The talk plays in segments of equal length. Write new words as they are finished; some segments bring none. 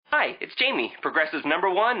Hi, it's Jamie, Progressive's #1,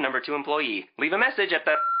 #2 employee. Leave a message at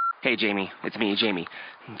the... Hey, Jamie, it's me, Jamie.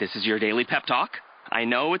 This is your daily pep talk. I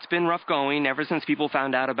know it's been rough going ever since people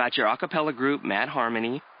found out about your a cappella group, Mad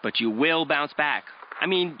Harmony, but you will bounce back. I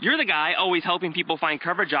mean, you're the guy always helping people find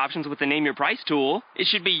coverage options with the Name Your Price tool. It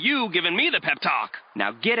should be you giving me the pep talk.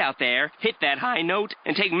 Now get out there, hit that high note,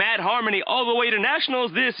 and take Mad Harmony all the way to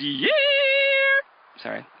nationals this year!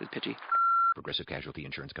 Sorry, it's pitchy. Progressive Casualty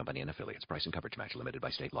Insurance Company and affiliates. Price and coverage match limited by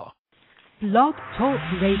state law. Blog Talk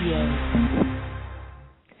Radio.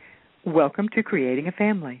 Welcome to Creating a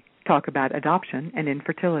Family. Talk about adoption and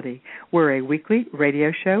infertility. We're a weekly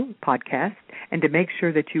radio show, podcast, and to make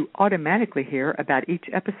sure that you automatically hear about each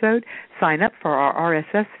episode, sign up for our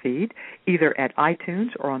RSS feed, either at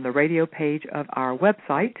iTunes or on the radio page of our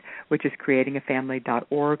website, which is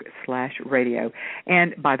creatingafamily.org/radio.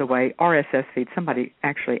 And, by the way, RSS feed, somebody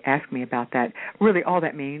actually asked me about that. Really, all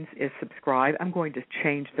that means is subscribe. I'm going to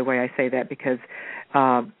change the way I say that because,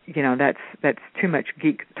 that's too much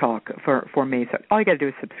geek talk for me. So all you got to do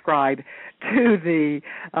is subscribe to the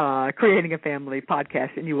Creating a Family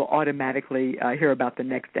podcast, and you will automatically hear about the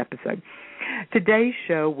next episode. Today's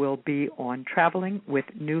show will be on traveling with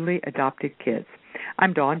newly adopted kids.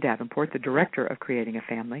 I'm Dawn Davenport, the director of Creating a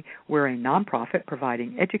Family. We're a nonprofit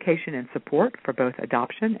providing education and support for both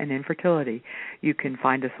adoption and infertility. You can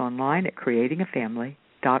find us online at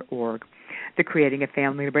creatingafamily.org. The Creating a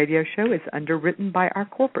Family radio show is underwritten by our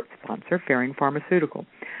corporate sponsor, Ferring Pharmaceutical.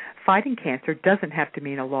 Fighting cancer doesn't have to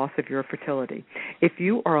mean a loss of your fertility. If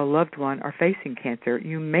you or a loved one are facing cancer,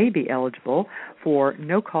 you may be eligible for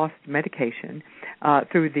no-cost medication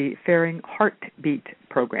through the Ferring Heartbeat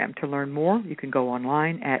program. To learn more, you can go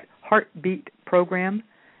online at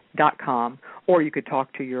heartbeatprogram.com, or you could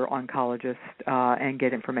talk to your oncologist and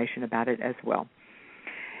get information about it as well.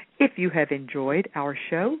 If you have enjoyed our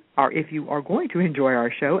show, or if you are going to enjoy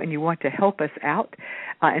our show and you want to help us out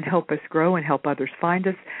and help us grow and help others find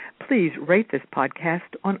us, please rate this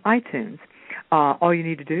podcast on iTunes. All you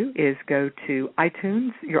need to do is go to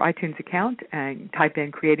iTunes, your iTunes account, and type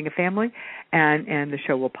in Creating a Family, and the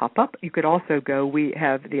show will pop up. You could also go, we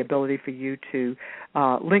have the ability for you to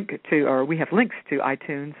link to, or we have links to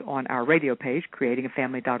iTunes on our radio page,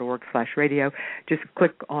 creatingafamily.org/radio. Just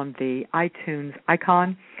click on the iTunes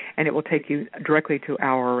icon, and it will take you directly to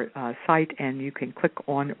our site, and you can click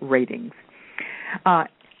on ratings.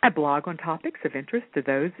 I blog on topics of interest to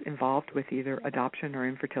those involved with either adoption or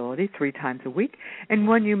infertility 3 times a week, and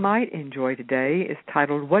one you might enjoy today is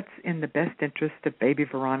titled, What's in the Best Interest of Baby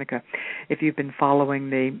Veronica? If you've been following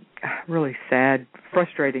the really sad,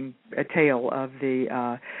 frustrating tale of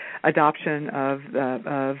the adoption of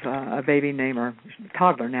a baby named, or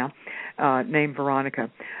toddler now, named Veronica,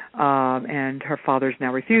 and her father's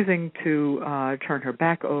now refusing to turn her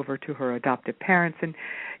back over to her adoptive parents, and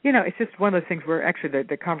it's just one of those things where actually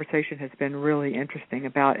the conversation has been really interesting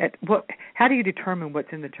about how do you determine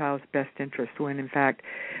what's in the child's best interest when, in fact,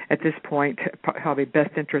 at this point, probably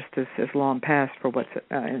best interest is long past for what's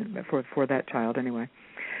for that child anyway.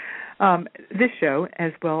 This show,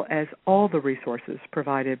 as well as all the resources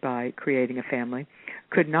provided by Creating a Family,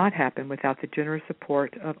 could not happen without the generous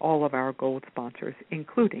support of all of our gold sponsors,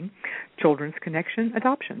 including Children's Connection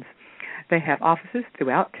Adoptions. They have offices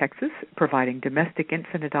throughout Texas providing domestic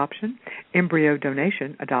infant adoption, embryo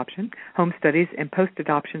donation adoption, home studies, and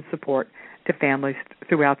post-adoption support to families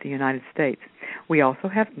throughout the United States. We also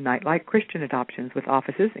have Nightlight Christian Adoptions with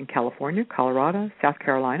offices in California, Colorado, South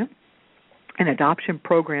Carolina, and adoption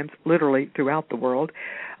programs literally throughout the world,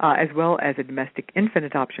 as well as a domestic infant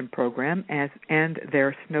adoption program and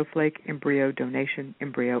their Snowflake Embryo Donation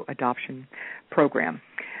Embryo Adoption Program.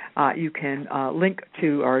 You can link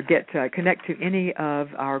to or connect to any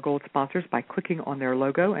of our gold sponsors by clicking on their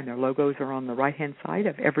logo, and their logos are on the right-hand side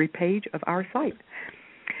of every page of our site.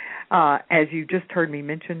 As you just heard me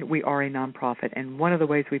mention, we are a nonprofit, and one of the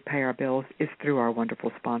ways we pay our bills is through our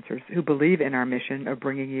wonderful sponsors who believe in our mission of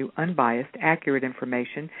bringing you unbiased, accurate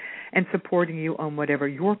information and supporting you on whatever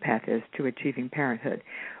your path is to achieving parenthood.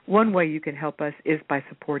 One way you can help us is by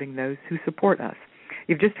supporting those who support us.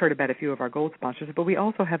 You've just heard about a few of our gold sponsors, but we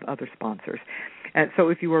also have other sponsors. So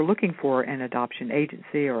if you are looking for an adoption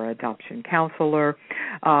agency or adoption counselor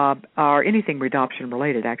or anything adoption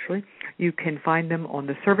related, actually, you can find them on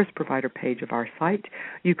the service provider page of our site.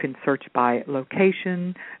 You can search by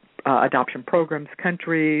location, adoption programs,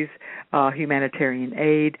 countries, humanitarian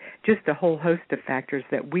aid, just a whole host of factors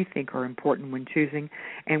that we think are important when choosing.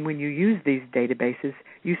 And when you use these databases,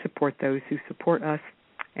 you support those who support us,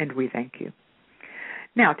 and we thank you.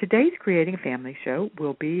 Now, today's Creating a Family show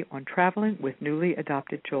will be on traveling with newly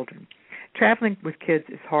adopted children. Traveling with kids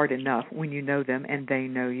is hard enough when you know them and they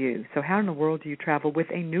know you. So how in the world do you travel with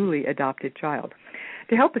a newly adopted child?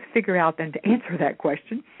 To help us figure out and to answer that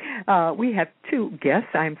question, we have two guests.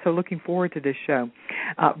 I'm so looking forward to this show.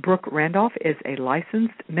 Brooke Randolph is a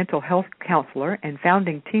licensed mental health counselor and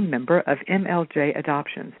founding team member of MLJ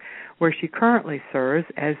Adoptions, where she currently serves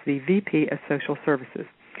as the VP of Social Services.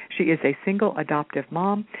 She is a single adoptive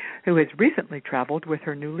mom who has recently traveled with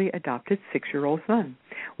her newly adopted 6-year-old son.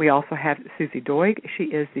 We also have Susie Doig. She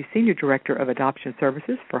is the Senior Director of Adoption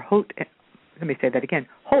Services for Holt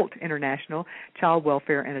International Child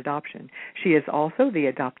Welfare and Adoption. She is also the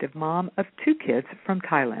adoptive mom of 2 kids from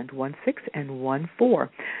Thailand, 1 6 and 1 4.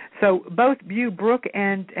 So both you, Brooke,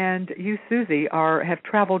 and you, Susie, have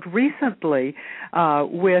traveled recently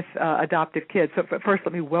with adoptive kids. So first,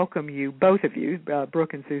 let me welcome you, both of you,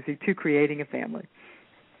 Brooke and Susie, to Creating a Family.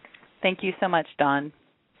 Thank you so much, Dawn.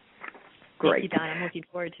 Great. Thank you, Dawn. I'm looking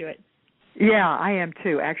forward to it. Yeah, I am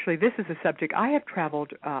too. Actually, this is a subject. I have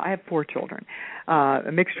traveled, I have 4 children, a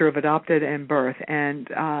mixture of adopted and birth, and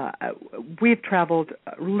we've traveled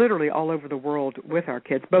literally all over the world with our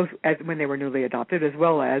kids, both when they were newly adopted as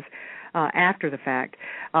well as after the fact.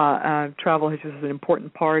 Travel is just an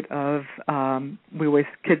important part of, we always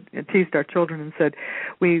teased our children and said,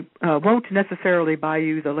 we won't necessarily buy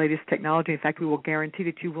you the latest technology. In fact, we will guarantee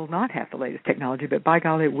that you will not have the latest technology, but by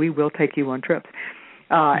golly, we will take you on trips.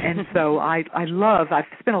 And so I've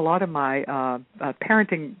spent a lot of my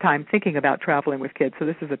parenting time thinking about traveling with kids, so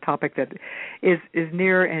this is a topic that is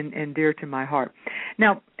near and dear to my heart.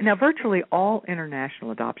 Now virtually all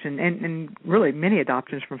international adoption, and really many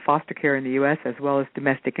adoptions from foster care in the U.S. as well as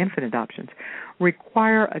domestic infant adoptions,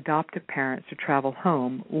 require adoptive parents to travel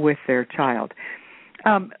home with their child.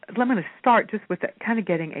 I'm going to start just with kind of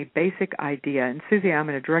getting a basic idea, and Susie, I'm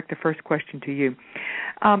going to direct the first question to you.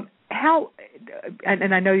 How,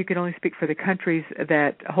 and I know you can only speak for the countries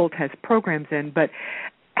that Holt has programs in, but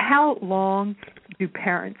how long do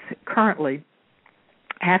parents currently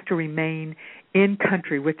have to remain in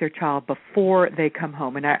country with their child before they come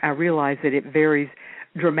home? And I realize that it varies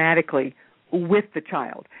dramatically with the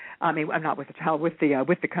child. I mean, I'm not with the child, with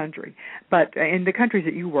the country. But in the countries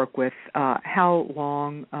that you work with, how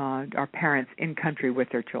long are parents in country with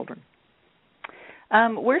their children?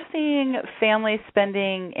 We're seeing families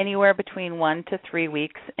spending anywhere between 1 to 3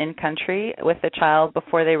 weeks in country with the child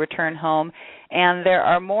before they return home. And there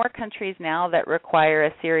are more countries now that require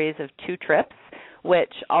a series of 2 trips,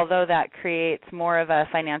 which, although that creates more of a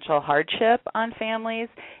financial hardship on families,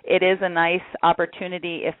 it is a nice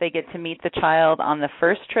opportunity if they get to meet the child on the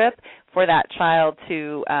first trip for that child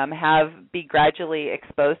to be gradually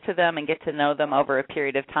exposed to them and get to know them over a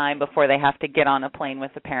period of time before they have to get on a plane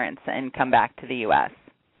with the parents and come back to the U.S.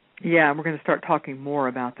 Yeah, we're going to start talking more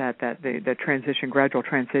about the transition, gradual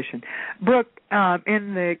transition. Brooke,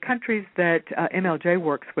 in the countries that MLJ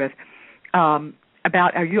works with,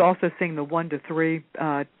 are you also seeing the 1 to 3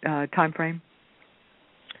 time frame?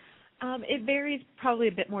 It varies probably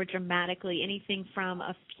a bit more dramatically, anything from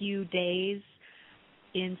a few days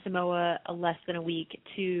in Samoa, less than a week,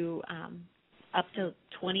 to up to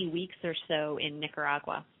 20 weeks or so in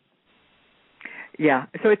Nicaragua. Yeah,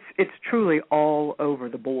 so it's truly all over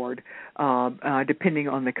the board, depending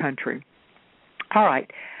on the country. All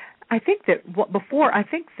right. I think that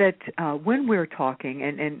when we're talking,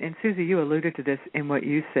 and Susie, you alluded to this in what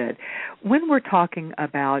you said, when we're talking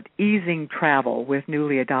about easing travel with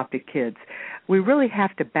newly adopted kids, we really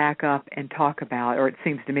have to back up and talk about, or it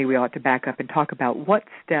seems to me we ought to back up and talk about what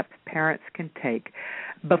steps parents can take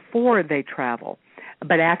before they travel,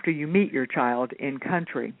 but after you meet your child in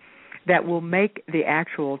country, that will make the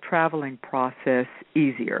actual traveling process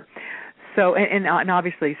easier. So, and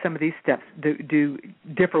obviously some of these steps do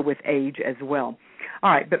differ with age as well. All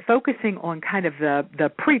right, but focusing on kind of the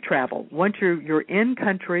pre-travel, once you're in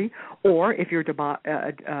country, or if you're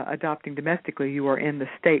adopting domestically, you are in the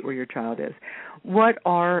state where your child is. What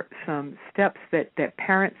are some steps that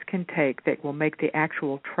parents can take that will make the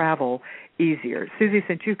actual travel easier? Susie,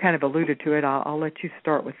 since you kind of alluded to it, I'll let you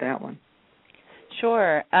start with that one.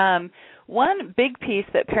 Sure. One big piece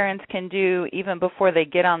that parents can do even before they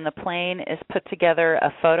get on the plane is put together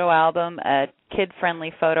a photo album, a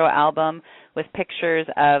kid-friendly photo album with pictures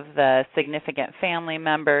of the significant family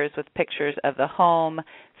members, with pictures of the home,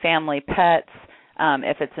 family pets,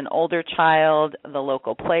 if it's an older child, the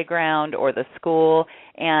local playground or the school,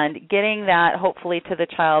 and getting that hopefully to the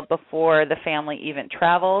child before the family even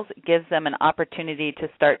travels gives them an opportunity to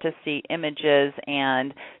start to see images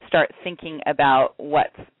and start thinking about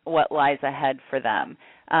what lies ahead for them.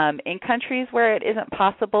 In countries where it isn't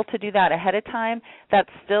possible to do that ahead of time, that's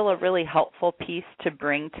still a really helpful piece to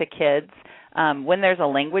bring to kids. When there's a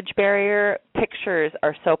language barrier, pictures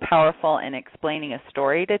are so powerful in explaining a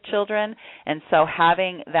story to children, and so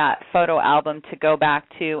having that photo album to go back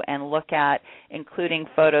to and look at, including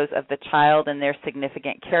photos of the child and their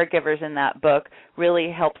significant caregivers in that book, really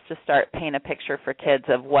helps to start paint a picture for kids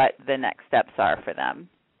of what the next steps are for them.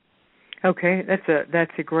 Okay,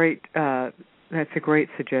 that's a great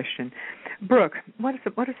suggestion. Brooke, what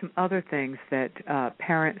are some other things that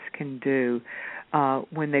parents can do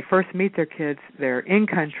when they first meet their kids? They're in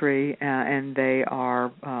country and they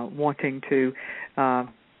are wanting to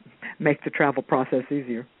make the travel process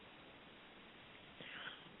easier.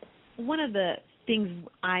 One of the things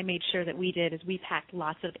I made sure that we did is we packed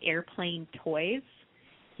lots of airplane toys.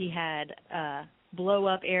 He had a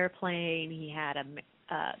blow-up airplane. He had a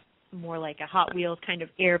more like a Hot Wheels kind of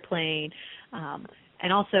airplane,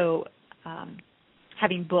 and also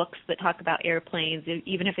having books that talk about airplanes,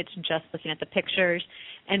 even if it's just looking at the pictures,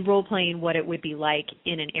 and role-playing what it would be like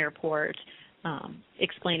in an airport,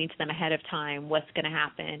 explaining to them ahead of time what's going to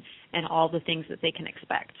happen and all the things that they can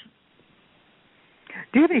expect.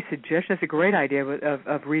 Do you have any suggestions? That's a great idea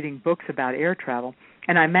of reading books about air travel.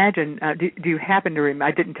 And I imagine, do you happen to remember,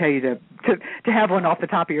 I didn't tell you to have one off the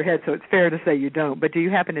top of your head, so it's fair to say you don't, but do you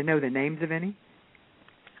happen to know the names of any?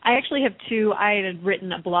 I actually have two. I had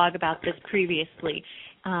written a blog about this previously.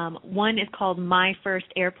 One is called My First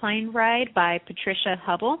Airplane Ride by Patricia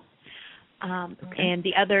Hubble, and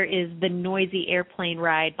the other is The Noisy Airplane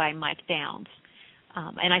Ride by Mike Downs.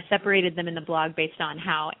 And I separated them in the blog based on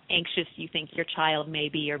how anxious you think your child may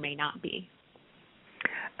be or may not be.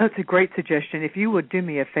 That's a great suggestion. If you would do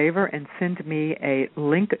me a favor and send me a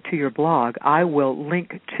link to your blog, I will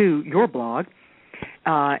link to your blog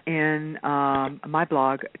in my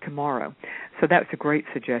blog tomorrow. So that's a great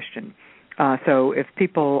suggestion. So if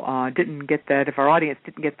people didn't get that, if our audience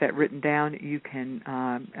didn't get that written down, you can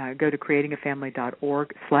go to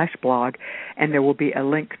creatingafamily.org/blog, and there will be a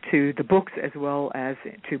link to the books as well as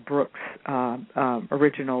to Brooke's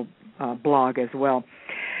original blog as well.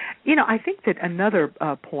 You know, I think that another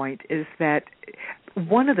point is that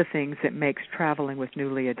one of the things that makes traveling with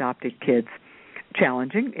newly adopted kids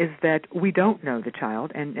challenging is that we don't know the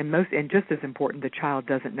child, and just as important, the child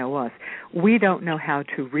doesn't know us. We don't know how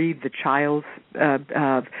to read the child's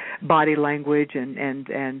body language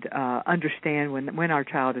and understand when our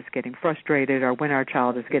child is getting frustrated or when our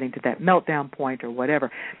child is getting to that meltdown point or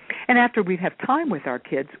whatever. And after we have time with our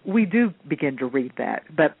kids, we do begin to read that.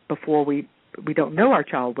 But before we don't know our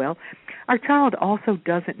child well, our child also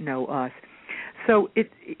doesn't know us. So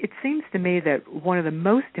it seems to me that one of the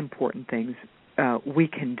most important things we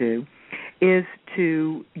can do is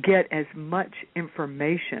to get as much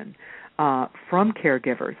information from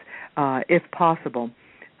caregivers, if possible,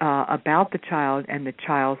 about the child and the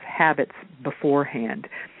child's habits beforehand.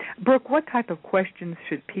 Brooke, what type of questions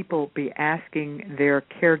should people be asking their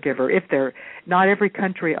caregiver if not every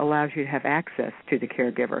country allows you to have access to the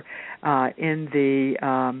caregiver? In the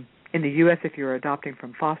U.S., if you're adopting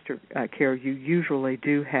from foster care, you usually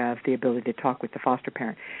do have the ability to talk with the foster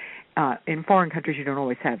parent. In foreign countries, you don't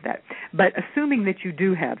always have that. But assuming that you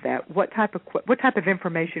do have that, what type of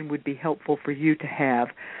information would be helpful for you to have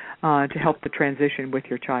to help the transition with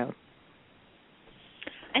your child?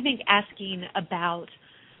 I think asking about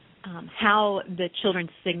how the children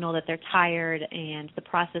signal that they're tired and the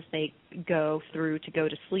process they go through to go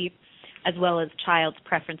to sleep, as well as child's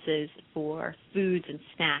preferences for foods and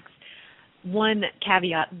snacks. One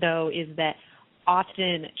caveat, though, is that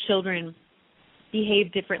often children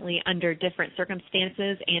behave differently under different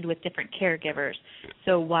circumstances and with different caregivers.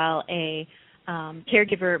 So while a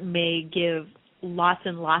caregiver may give lots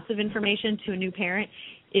and lots of information to a new parent,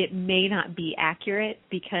 it may not be accurate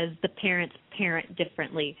because the parents parent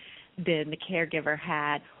differently than the caregiver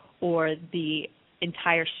had, or the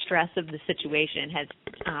entire stress of the situation has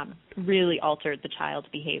really altered the child's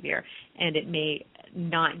behavior, and it may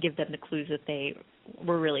not give them the clues that they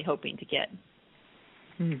were really hoping to get.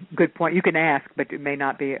 Good point. You can ask, but it may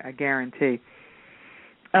not be a guarantee.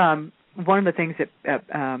 One of the things that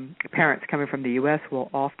parents coming from the U.S. will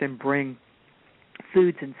often bring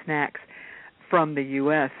foods and snacks from the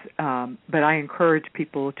U.S., but I encourage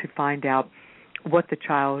people to find out what the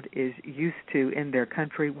child is used to in their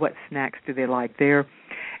country, what snacks do they like there,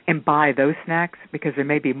 and buy those snacks, because there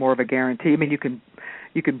may be more of a guarantee. I mean,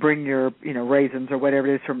 you can bring your raisins or whatever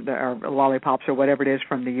it is or lollipops or whatever it is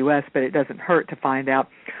from the U.S., but it doesn't hurt to find out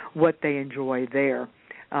what they enjoy there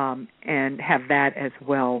and have that as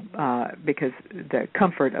well, because the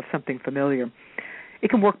comfort of something familiar it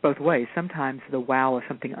can work both ways. Sometimes the wow of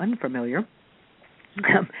something unfamiliar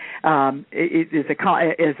it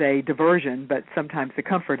is a diversion, but sometimes the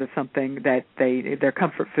comfort of something that their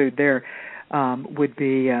comfort food there would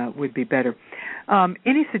be better.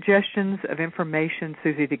 Any suggestions of information,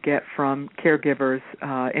 Susie, to get from caregivers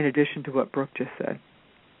in addition to what Brooke just said?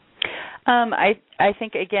 I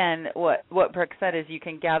think, again, what Brooke said is you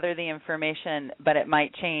can gather the information, but it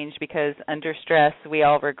might change because under stress we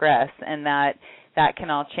all regress, and that can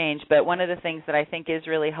all change. But one of the things that I think is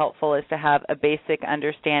really helpful is to have a basic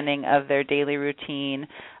understanding of their daily routine.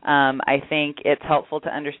 I think it's helpful to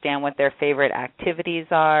understand what their favorite activities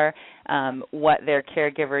are, what their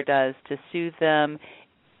caregiver does to soothe them.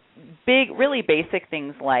 Really basic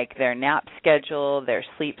things like their nap schedule, their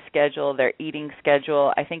sleep schedule, their eating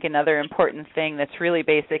schedule. I think another important thing that's really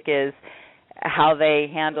basic is how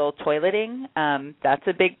they handle toileting. That's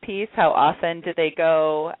a big piece. How often do they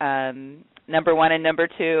go? Number one and number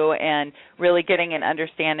two, and really getting an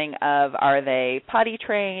understanding of, are they potty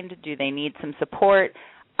trained? Do they need some support?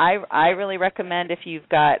 I really recommend, if you've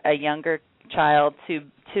got a younger child, to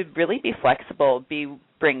really be flexible,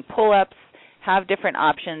 bring pull-ups, have different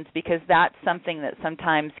options, because that's something that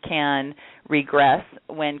sometimes can regress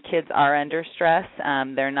when kids are under stress.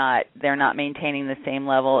 They're not maintaining the same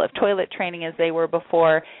level of toilet training as they were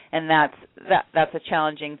before, and that's a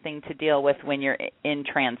challenging thing to deal with when you're in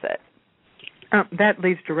transit. That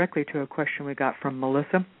leads directly to a question we got from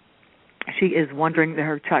Melissa. She is wondering that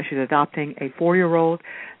her child, she's adopting a 4-year-old.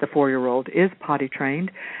 The 4-year-old is potty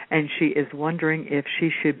trained, and she is wondering if she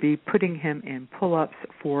should be putting him in pull-ups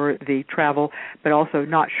for the travel, but also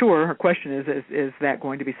not sure. Her question is that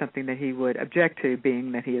going to be something that he would object to,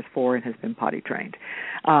 being that he is 4 and has been potty trained?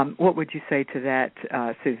 What would you say to that,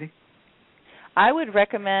 Susie? I would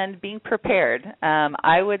recommend being prepared.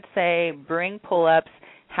 I would say bring pull-ups.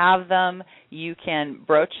 Have them. You can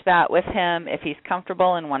broach that with him. If he's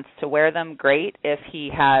comfortable and wants to wear them, great. If he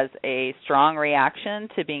has a strong reaction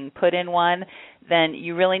to being put in one, then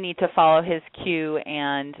you really need to follow his cue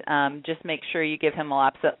and just make sure you give him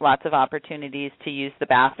lots of opportunities to use the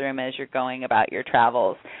bathroom as you're going about your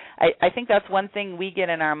travels. I think that's one thing we get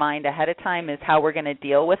in our mind ahead of time, is how we're going to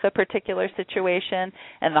deal with a particular situation,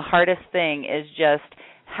 and the hardest thing is just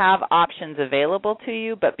have options available to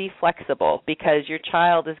you, but be flexible, because your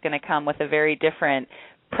child is going to come with a very different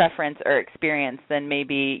preference or experience than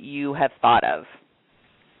maybe you have thought of.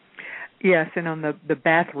 Yes, and on the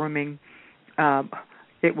bathrooming,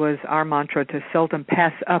 it was our mantra to seldom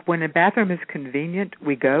pass up. When a bathroom is convenient,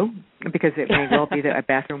 we go, because it may well be that a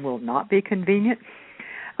bathroom will not be convenient.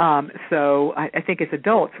 So I think as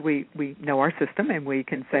adults, we know our system, and we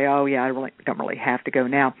can say, oh, yeah, I don't really have to go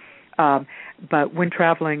now. But when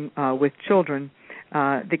traveling with children,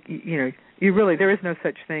 there is no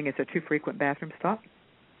such thing as a too frequent bathroom stop.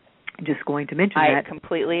 Just going to mention that. I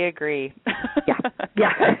completely agree. Yeah.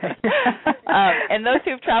 And those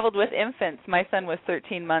who have traveled with infants, my son was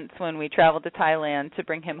 13 months when we traveled to Thailand to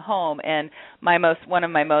bring him home, and one of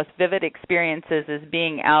my most vivid experiences is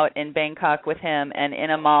being out in Bangkok with him and in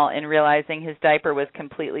a mall and realizing his diaper was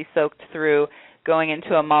completely soaked through, going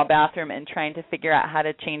into a mall bathroom and trying to figure out how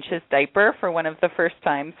to change his diaper for one of the first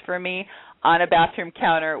times for me on a bathroom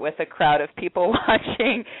counter with a crowd of people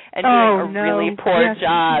watching and doing a really poor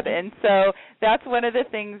job. And so that's one of the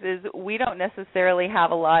things, is we don't necessarily have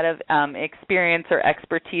a lot of experience or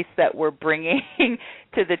expertise that we're bringing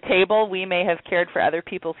to the table. We may have cared for other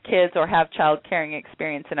people's kids or have child caring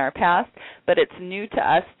experience in our past, but it's new to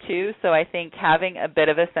us too. So I think having a bit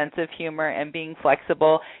of a sense of humor and being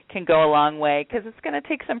flexible can go a long way, because it's going to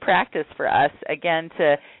take some practice for us, again,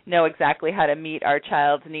 to know exactly how to meet our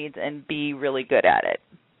child's needs and be really good at it.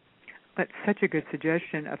 That's such a good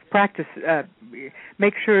suggestion of practice.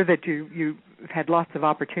 Make sure that you've had lots of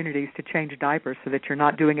opportunities to change diapers so that you're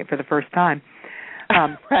not doing it for the first time.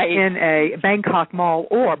 Right. In a Bangkok mall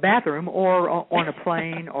or bathroom or on a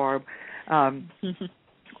plane or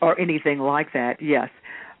anything like that. Yes.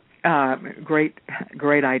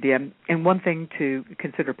 Great idea. And one thing to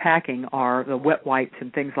consider packing are the wet wipes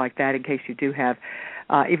and things like that, in case you do have,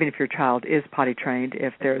 even if your child is potty trained,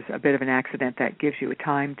 if there's a bit of an accident, that gives you a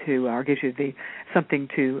time to, or gives you something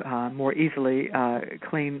to more easily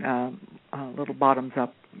clean little bottoms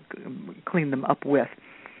up, clean them up with.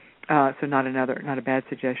 So not a bad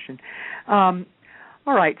suggestion. All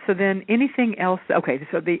right. So then, anything else? Okay.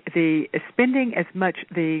 So the spending as much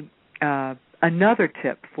another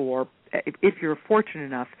tip for, if you're fortunate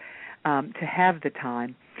enough to have the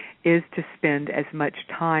time, is to spend as much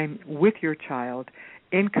time with your child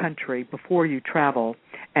in country before you travel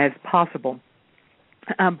as possible.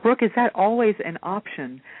 Brooke, is that always an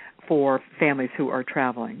option for families who are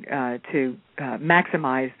traveling to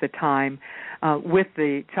maximize the time with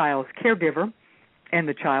the child's caregiver and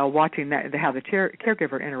the child, watching how the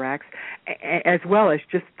caregiver interacts, as well as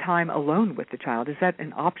just time alone with the child. Is that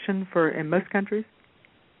an option in most countries?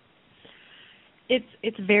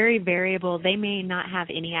 It's very variable. They may not have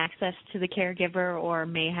any access to the caregiver or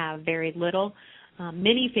may have very little.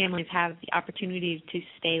 Many families have the opportunity to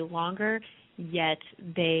stay longer, yet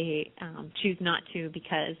they choose not to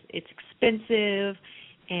because it's expensive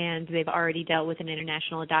and they've already dealt with an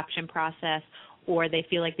international adoption process, or they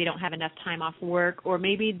feel like they don't have enough time off work, or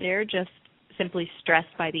maybe they're just simply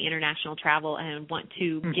stressed by the international travel and want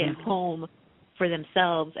to get home for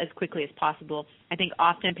themselves as quickly as possible. I think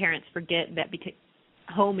often parents forget that because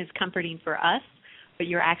home is comforting for us, but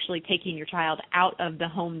you're actually taking your child out of the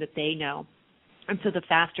home that they know. And so the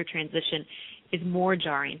faster transition is more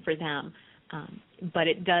jarring for them. But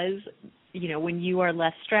it does, when you are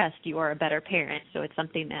less stressed, you are a better parent. So it's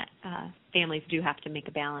something that families do have to make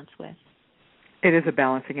a balance with. It is a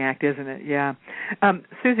balancing act, isn't it? Yeah.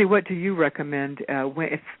 Susie, what do you recommend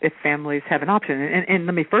if families have an option? And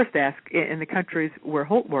let me first ask, in the countries where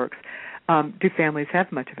Holt works, do families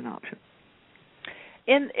have much of an option?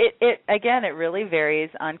 It really varies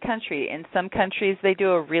on country. In some countries, they do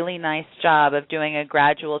a really nice job of doing a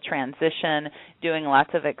gradual transition, doing lots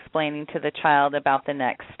of explaining to the child about the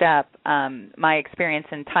next step. My experience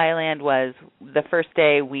in Thailand was the first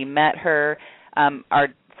day we met her, our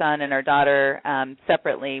son and our daughter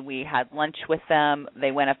separately. We had lunch with them.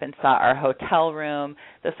 They went up and saw our hotel room.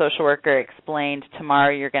 The social worker explained,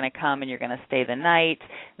 tomorrow you're going to come and you're going to stay the night.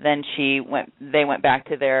 Then they went back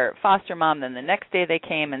to their foster mom. Then the next day they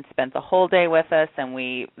came and spent the whole day with us, and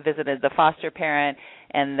we visited the foster parent.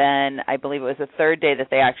 And then I believe it was the third day that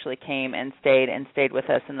they actually came and stayed with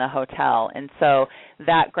us in the hotel. And so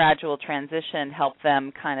that gradual transition helped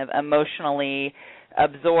them kind of emotionally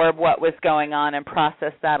absorb what was going on and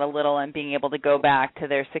process that a little, and being able to go back to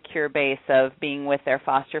their secure base of being with their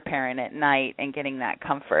foster parent at night and getting that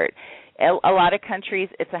comfort. A lot of countries,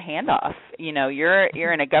 it's a handoff.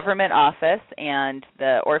 You're in a government office, and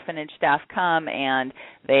the orphanage staff come and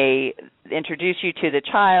they introduce you to the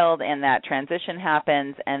child, and that transition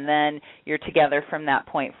happens, and then you're together from that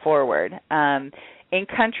point forward. In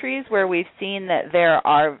countries where we've seen that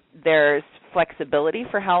there's flexibility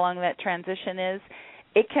for how long that transition is,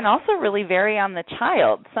 it can also really vary on the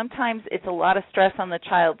child. Sometimes it's a lot of stress on the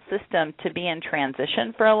child's system to be in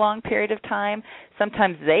transition for a long period of time.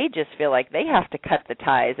 Sometimes they just feel like they have to cut the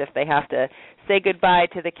ties. If they have to say goodbye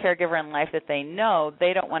to the caregiver in life that they know,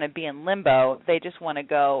 they don't want to be in limbo. They just want to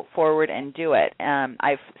go forward and do it.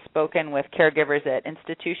 I've spoken with caregivers at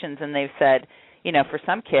institutions, and they've said, for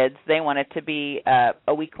some kids, they want it to be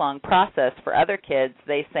a week-long process. For other kids,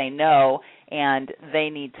 they say no, and they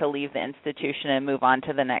need to leave the institution and move on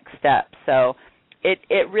to the next step. So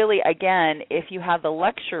it really, again, if you have the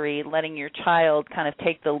luxury, letting your child kind of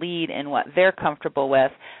take the lead in what they're comfortable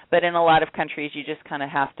with. But in a lot of countries, you just kind of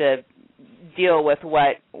have to deal with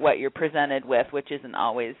what you're presented with, which isn't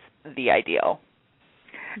always the ideal.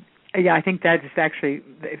 Yeah, I think that's actually,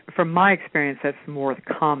 from my experience, that's more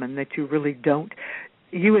common, that you really don't.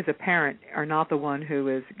 You as a parent are not the one who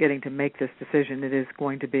is getting to make this decision. It is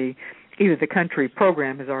going to be either the country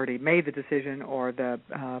program has already made the decision, or the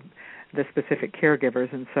specific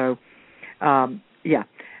caregivers. And so,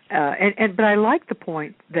 but I like the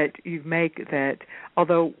point that you make, that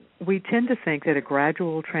although we tend to think that a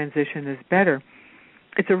gradual transition is better,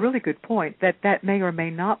 it's a really good point that may or may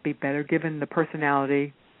not be better given the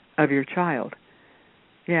personality of your child.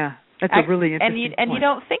 Yeah, that's a really interesting point. And you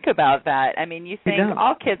don't think about that. I mean, you think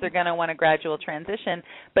all kids are going to want a gradual transition,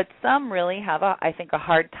 but some really have, a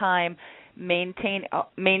hard time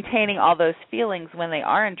maintaining all those feelings when they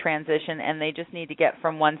are in transition, and they just need to get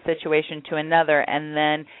from one situation to another and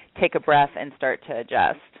then take a breath and start to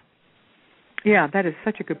adjust. Yeah, that is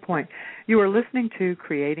such a good point. You are listening to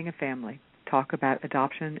Creating a Family, talk about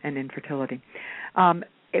adoption and infertility.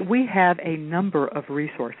 We have a number of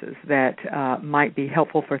resources that might be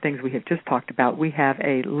helpful for things we have just talked about. We have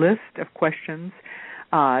a list of questions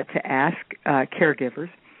to ask caregivers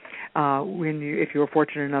if you're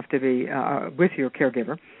fortunate enough to be with your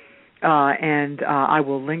caregiver, and I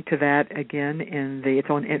will link to that again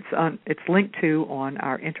it's linked to on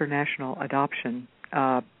our international adoption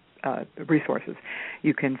resources.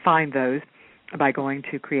 You can find those by going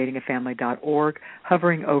to creatingafamily.org,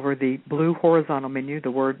 hovering over the blue horizontal menu. The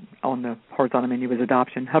word on the horizontal menu is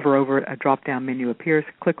adoption. Hover over it, a drop-down menu appears.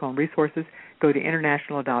 Click on resources, go to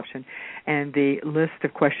international adoption, and the list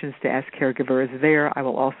of questions to ask caregiver is there. I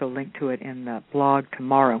will also link to it in the blog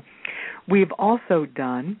tomorrow. We've also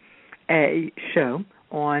done a show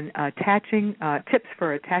on tips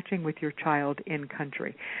for attaching with your child in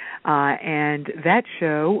country. And that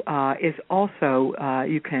show is also,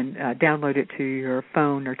 you can download it to your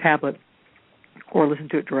phone or tablet or listen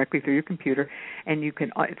to it directly through your computer. And you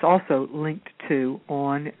can. It's also linked to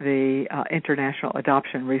on the International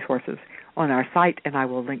Adoption Resources on our site, and I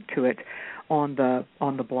will link to it on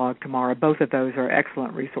the blog tomorrow. Both of those are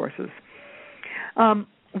excellent resources.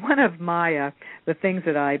 One of my the things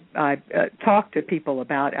that I talk to people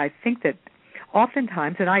about, I think that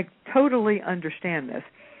oftentimes, and I totally understand this,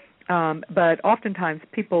 but oftentimes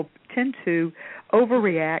people tend to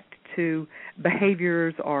overreact to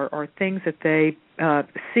behaviors or things that they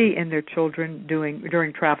see in their children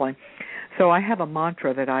during traveling. So I have a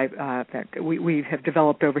mantra that we have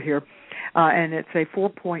developed over here, and it's a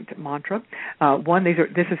 4-point mantra. One,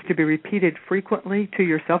 this is to be repeated frequently to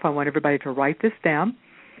yourself. I want everybody to write this down.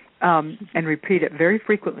 And repeat it very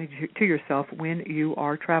frequently to yourself when you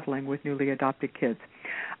are traveling with newly adopted kids.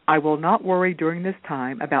 I will not worry during this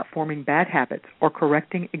time about forming bad habits or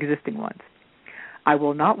correcting existing ones. I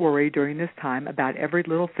will not worry during this time about every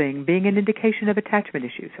little thing being an indication of attachment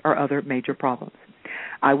issues or other major problems.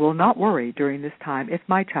 I will not worry during this time if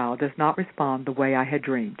my child does not respond the way I had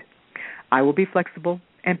dreamed. I will be flexible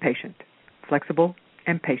and patient. Flexible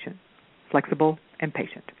and patient. Flexible and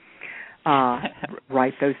patient.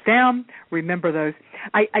 Write those down. Remember those.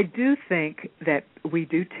 I do think that we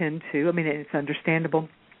do tend to. I mean, it's understandable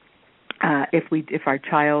if our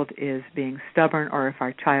child is being stubborn, or if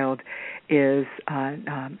our child is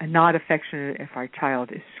not affectionate, if our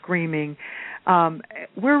child is screaming.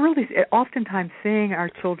 We're really oftentimes seeing our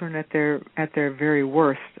children at their very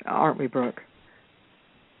worst, aren't we, Brooke?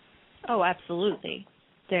 Oh, absolutely.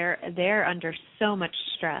 They're under so much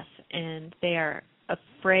stress, and they are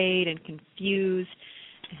afraid and confused,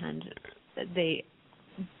 and they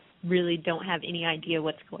really don't have any idea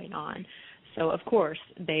what's going on. So, of course,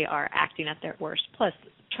 they are acting at their worst. Plus,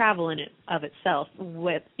 travel in and of itself,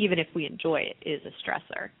 even if we enjoy it, is a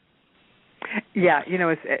stressor. Yeah,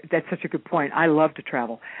 that's such a good point. I love to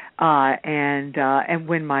travel, and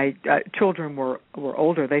when my children were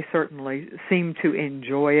older, they certainly seemed to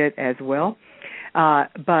enjoy it as well.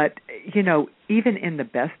 But even in the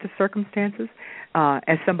best of circumstances,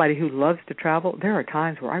 as somebody who loves to travel, there are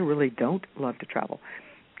times where I really don't love to travel.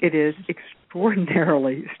 It is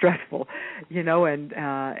extraordinarily stressful, and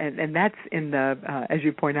that's in the as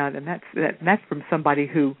you point out, and that's from somebody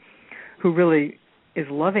who really is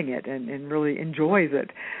loving it and really enjoys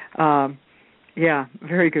it. Yeah,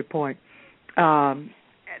 very good point. Now,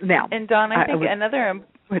 and Dawn, I think another.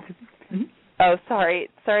 Oh, sorry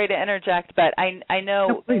to interject, but I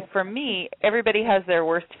know for me, everybody has their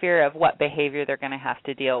worst fear of what behavior they're going to have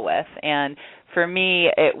to deal with. And for me,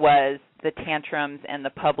 it was the tantrums and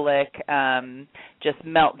the public just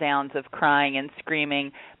meltdowns of crying and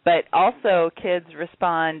screaming. But also kids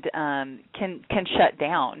respond, can shut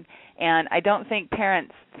down. And I don't think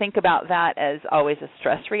parents think about that as always a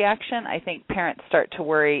stress reaction. I think parents start to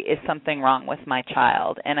worry, is something wrong with my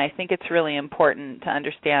child? And I think it's really important to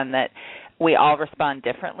understand that we all respond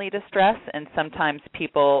differently to stress, and sometimes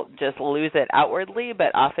people just lose it outwardly,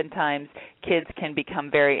 but oftentimes kids can become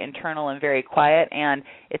very internal and very quiet, and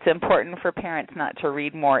it's important for parents not to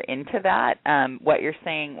read more into that. What you're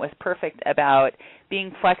saying was perfect about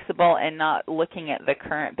being flexible and not looking at the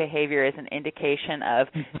current behavior as an indication of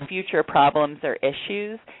future problems or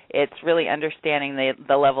issues. It's really understanding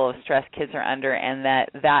the level of stress kids are under, and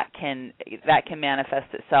that can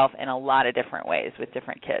manifest itself in a lot of different ways with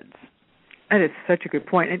different kids. That is such a good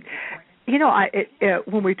point. And,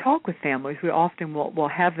 when we talk with families, we often will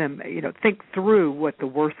have them, think through what the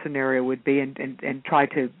worst scenario would be and try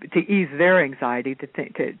to ease their anxiety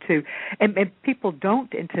and people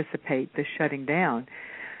don't anticipate the shutting down,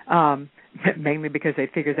 mainly because they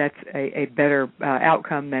figure that's a better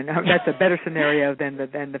outcome that's a better scenario than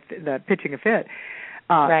the pitching a fit.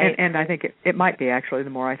 Right. And I think it might be, actually, the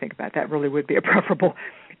more I think about it, that really would be a preferable.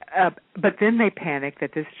 But then they panic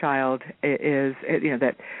that this child is,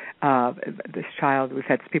 this child. We've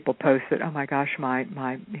had people post that, oh my gosh, I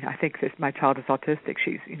think my child is autistic.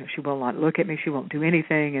 She will not look at me. She won't do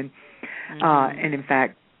anything, and in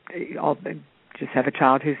fact, I'll just have a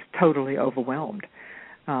child who's totally overwhelmed.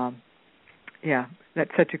 Yeah,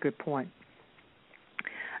 that's such a good point.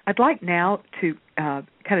 I'd like now to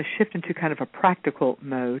kind of shift into kind of a practical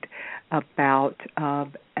mode about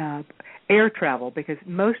air travel, because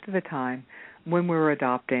most of the time when we're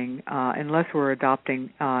adopting, unless we're adopting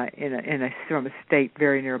from a state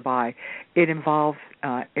very nearby, it involves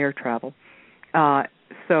air travel.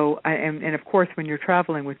 And of course, when you're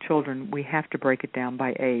traveling with children, we have to break it down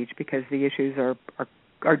by age because the issues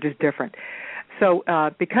are just different. So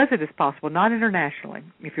because it is possible, not internationally,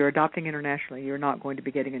 if you're adopting internationally, you're not going to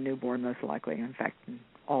be getting a newborn most likely. In fact, in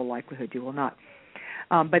all likelihood, you will not.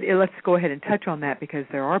 But let's go ahead and touch on that because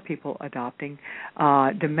there are people adopting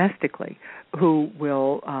domestically who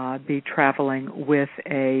will be traveling with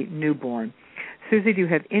a newborn. Susie, do you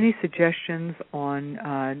have any suggestions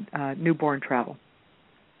on newborn travel?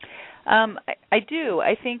 I do.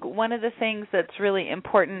 I think one of the things that's really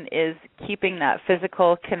important is keeping that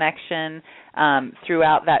physical connection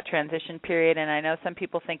throughout that transition period. And I know some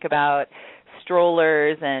people think about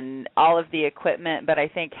strollers and all of the equipment, but I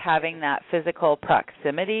think having that physical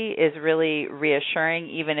proximity is really reassuring,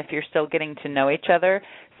 even if you're still getting to know each other.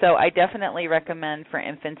 So I definitely recommend for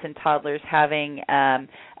infants and toddlers having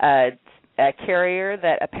a carrier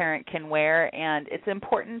that a parent can wear, and it's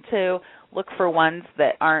important to look for ones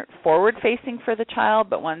that aren't forward-facing for the child,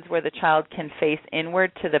 but ones where the child can face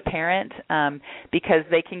inward to the parent because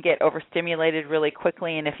they can get overstimulated really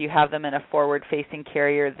quickly, and if you have them in a forward-facing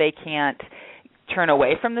carrier, they can't turn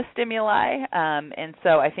away from the stimuli, and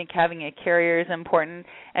so I think having a carrier is important.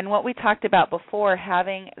 And what we talked about before,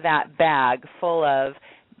 having that bag full of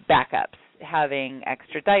backups, having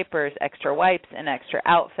extra diapers, extra wipes, an extra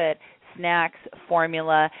outfit, snacks,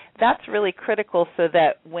 formula, that's really critical so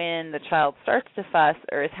that when the child starts to fuss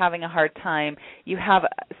or is having a hard time, you have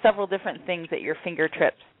several different things at your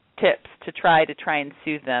fingertips to try and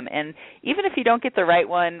soothe them. And even if you don't get the right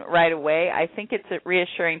one right away, I think it's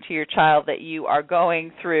reassuring to your child that you are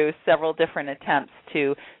going through several different attempts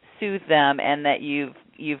to soothe them and that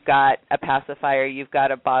you've got a pacifier, you've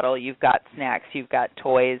got a bottle, you've got snacks, you've got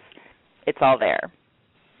toys. It's all there.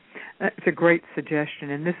 That's a great suggestion,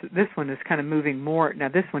 and this one is kind of moving more. Now,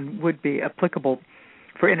 this one would be applicable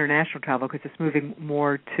for international travel because it's moving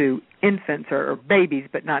more to infants or babies,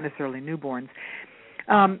 but not necessarily newborns.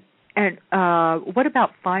 And what about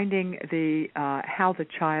finding how the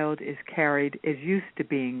child is carried is used to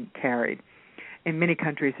being carried? In many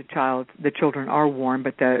countries, the children are worn,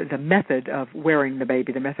 but the method of wearing the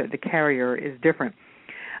baby, the carrier, is different.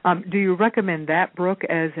 Do you recommend that, Brooke,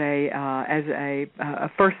 as a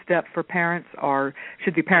first step for parents, or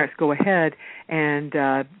should the parents go ahead and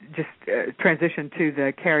just transition to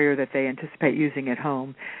the carrier that they anticipate using at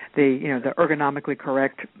home, the ergonomically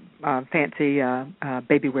correct, fancy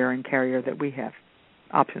baby wearing carrier that we have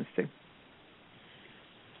options to?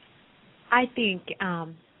 I think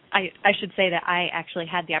I should say that I actually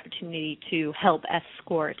had the opportunity to help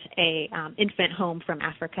escort a infant home from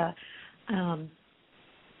Africa.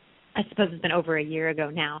 I suppose it's been over a year ago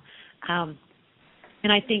now.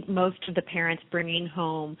 And I think most of the parents bringing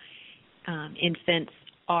home infants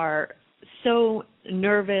are so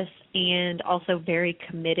nervous and also very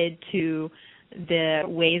committed to the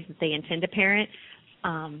ways that they intend to parent.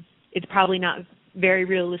 It's probably not very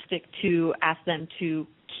realistic to ask them to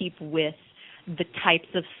keep with the types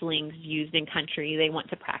of slings used in country. They want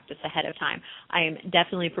to practice ahead of time. I am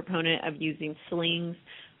definitely a proponent of using slings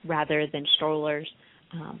rather than strollers.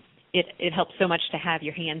 It helps so much to have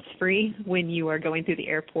your hands free when you are going through the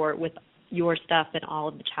airport with your stuff and all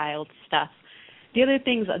of the child's stuff. The other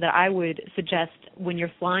things that I would suggest when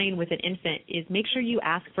you're flying with an infant is make sure you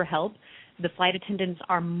ask for help. The flight attendants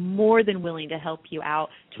are more than willing to help you out,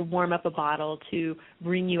 to warm up a bottle, to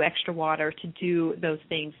bring you extra water, to do those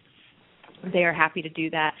things. They are happy to do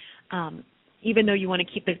that. Even though you want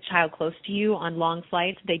to keep the child close to you on long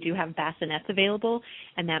flights, they do have bassinets available,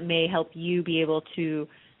 and that may help you be able to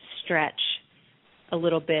stretch a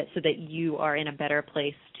little bit so that you are in a better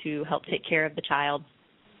place to help take care of the child.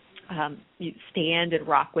 You stand and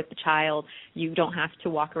rock with the child. You don't have to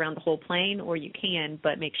walk around the whole plane, or you can,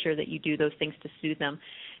 but make sure that you do those things to soothe them.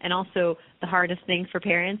 And also, the hardest thing for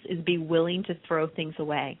parents is be willing to throw things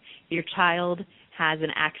away. If your child has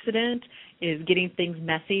an accident, is getting things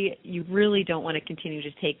messy, you really don't want to continue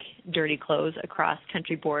to take dirty clothes across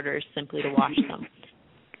country borders simply to wash them.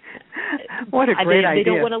 What a great idea. They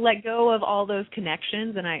don't want to let go of all those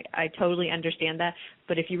connections, and I totally understand that.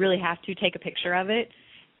 But if you really have to, take a picture of it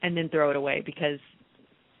and then throw it away, because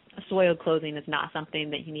soiled clothing is not something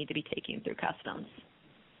that you need to be taking through customs.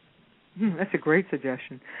 That's a great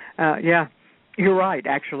suggestion. Yeah, you're right,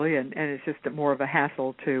 actually, and it's just more of a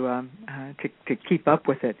hassle to keep up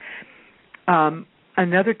with it.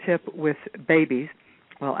 Another tip with babies,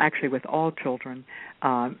 well, actually with all children,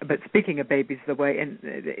 but speaking of babies,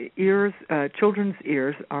 children's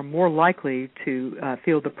ears are more likely to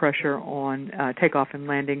feel the pressure on takeoff and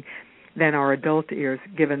landing than our adult ears,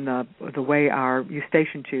 given the way our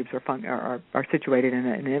eustachian tubes are situated in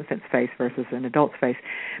an infant's face versus an adult's face.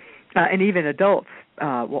 And even adults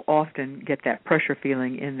will often get that pressure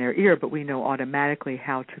feeling in their ear, but we know automatically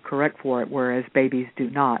how to correct for it, whereas babies do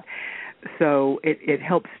not. So it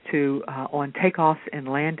helps to, on takeoffs and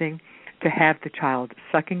landing, to have the child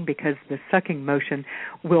sucking, because the sucking motion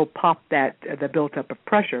will pop the built-up of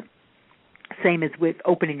pressure. Same as with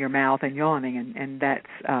opening your mouth and yawning, and that's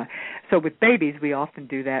so with babies we often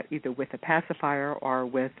do that either with a pacifier or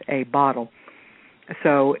with a bottle.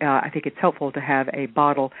 So I think it's helpful to have a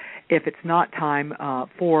bottle if it's not time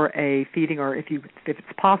for a feeding, or if it's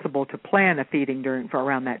possible to plan a feeding for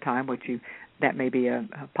around that time, that may be a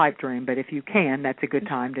pipe dream, but if you can, that's a good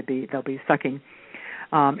time they'll be sucking.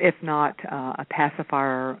 If not, a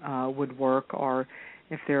pacifier would work, or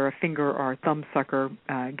if they're a finger or a thumb sucker,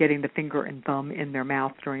 getting the finger and thumb in their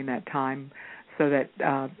mouth during that time so that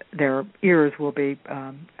their ears will be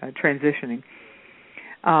transitioning.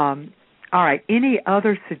 All right, any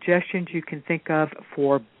other suggestions you can think of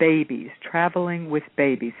for babies, traveling with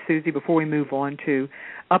babies? Susie, before we move on to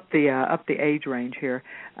up the age range here,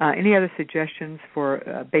 any other suggestions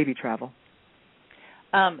for baby travel?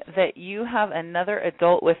 That you have another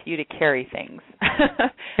adult with you to carry things.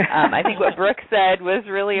 I think what Brooke said was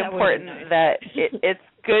really important. That it's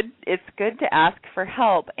good to ask for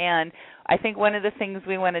help, and I think one of the things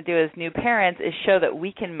we want to do as new parents is show that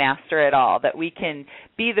we can master it all, that we can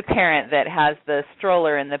be the parent that has the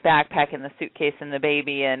stroller and the backpack and the suitcase and the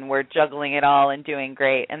baby, and we're juggling it all and doing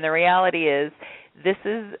great. And the reality is, this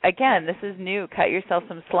is new. Cut yourself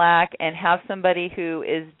some slack and have somebody who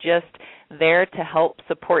is just there to help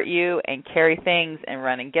support you and carry things and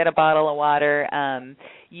run and get a bottle of water.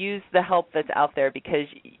 Use the help that's out there, because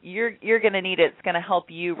you're going to need it. It's going to help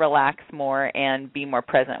you relax more and be more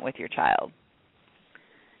present with your child.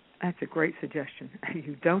 That's a great suggestion.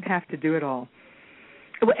 You don't have to do it all.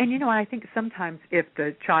 And I think sometimes if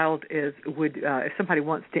the child if somebody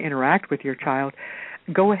wants to interact with your child,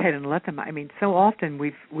 go ahead and let them. I mean, so often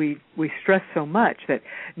we stress so much that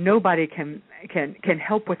nobody can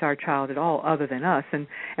help with our child at all other than us. And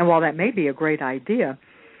while that may be a great idea,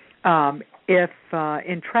 if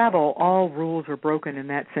in travel all rules are broken in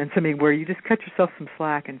that sense, I mean, where you just cut yourself some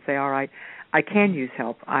slack and say, all right, I can use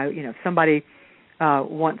help. If somebody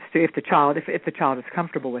wants to, if the child is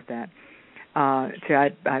comfortable with that.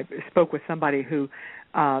 I spoke with somebody who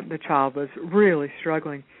the child was really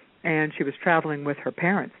struggling, and she was traveling with her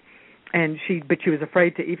parents, but she was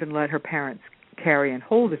afraid to even let her parents carry and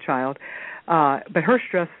hold the child. But her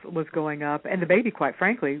stress was going up, and the baby, quite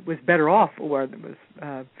frankly, was better off where it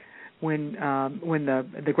was when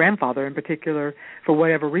the grandfather, in particular, for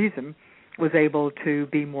whatever reason, was able to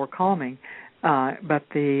be more calming. But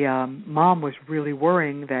the mom was really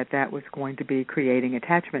worrying that was going to be creating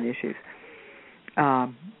attachment issues.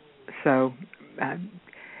 So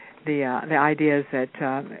the idea is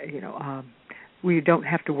that we don't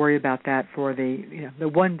have to worry about that for the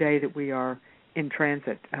one day that we are in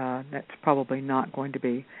transit. That's probably not going to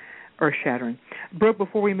be earth-shattering. Brooke,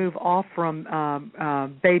 before we move off from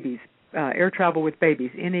babies, air travel with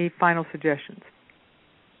babies, any final suggestions?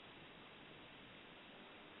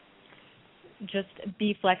 Just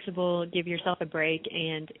be flexible, give yourself a break,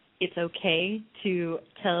 and it's okay to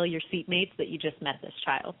tell your seatmates that you just met this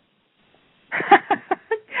child.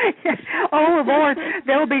 Oh Lord,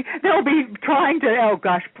 they'll be trying to. Oh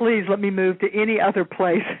gosh, please let me move to any other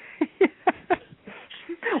place.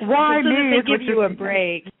 Why so me? That they give you a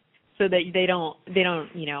break, so that they don't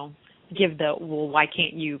give why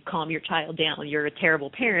can't you calm your child down? You're a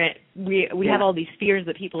terrible parent. We have all these fears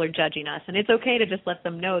that people are judging us, and it's okay to just let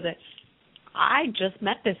them know that I just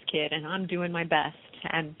met this kid and I'm doing my best.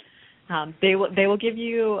 And they will give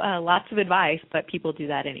you lots of advice, but people do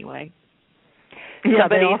that anyway. Yeah,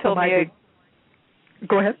 somebody told me.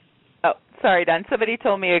 Go ahead. Oh, sorry, Don. Somebody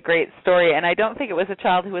told me a great story, and I don't think it was a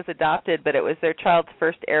child who was adopted, but it was their child's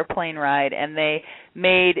first airplane ride, and they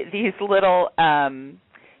made these little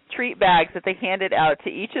treat bags that they handed out to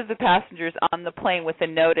each of the passengers on the plane with a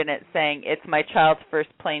note in it saying, "It's my child's first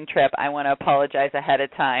plane trip. I want to apologize ahead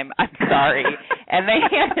of time. I'm sorry." And they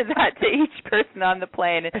handed that to each person on the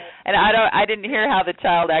plane. And I didn't hear how the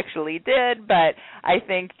child actually did, but I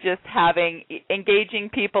think just engaging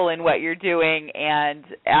people in what you're doing and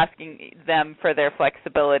asking them for their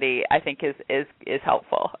flexibility, I think is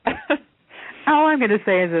helpful. All I'm going to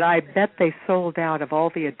say is that I bet they sold out of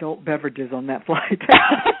all the adult beverages on that flight.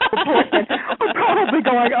 We're probably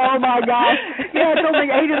going, oh, my gosh, yeah, it's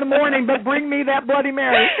only 8 in the morning, but bring me that Bloody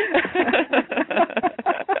Mary.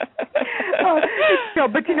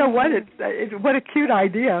 But you know what? What a cute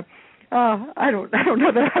idea I don't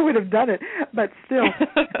know that I would have done it, but still,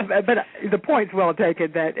 but the point's well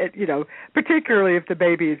taken that particularly if the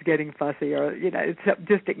baby is getting fussy, or it's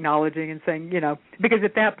just acknowledging and saying, because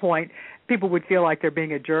at that point people would feel like they're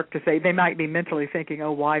being a jerk to say, they might be mentally thinking,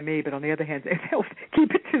 oh, why me? But on the other hand, they'll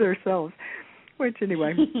keep it to themselves, which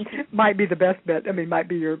anyway might be the best bet. I mean, might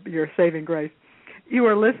be your saving grace. You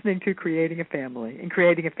are listening to Creating a Family, and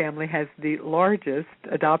Creating a Family has the largest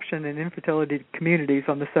adoption and infertility communities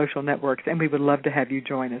on the social networks, and we would love to have you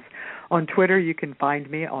join us. On Twitter, you can find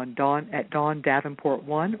me on at Dawn Davenport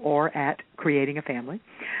 1 or at Creating a Family.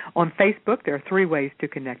 On Facebook, there are 3 ways to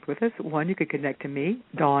connect with us. One, you can connect to me,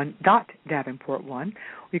 Dawn.Davenport1.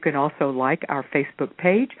 You can also like our Facebook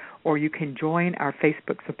page, or you can join our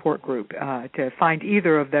Facebook support group. To find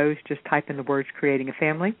either of those, just type in the words Creating a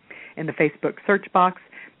Family in the Facebook search box.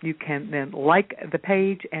 You can then like the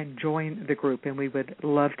page and join the group, and we would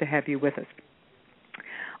love to have you with us.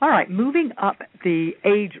 All right, moving up the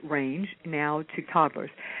age range now to toddlers.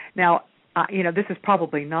 Now, this is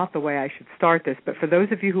probably not the way I should start this, but for those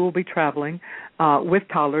of you who will be traveling with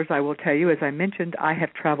toddlers, I will tell you, as I mentioned, I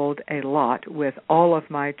have traveled a lot with all of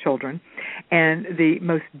my children, and the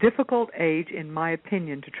most difficult age, in my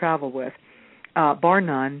opinion, to travel with, bar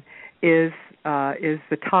none, is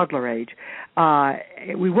the toddler age.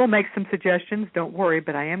 We will make some suggestions, don't worry,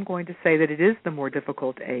 but I am going to say that it is the more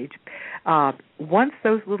difficult age. Once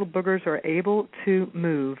those little boogers are able to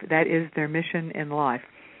move, that is their mission in life.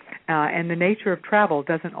 And the nature of travel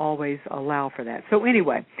doesn't always allow for that. So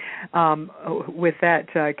anyway, with that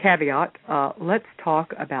caveat, let's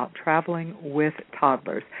talk about traveling with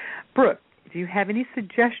toddlers. Brooke, do you have any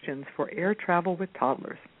suggestions for air travel with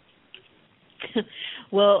toddlers?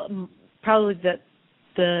 Well, probably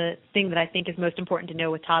the thing that I think is most important to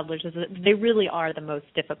know with toddlers is that they really are the most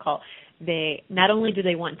difficult. They not only do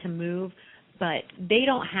they want to move, but they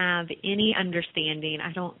don't have any understanding.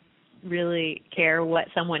 I don't really care what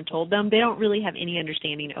someone told them. They don't really have any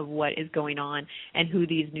understanding of what is going on and who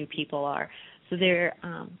these new people are. So they're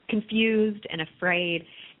confused and afraid,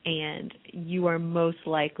 and you are most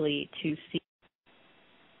likely to see.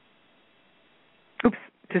 Oops,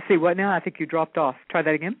 to see what now? I think you dropped off. Try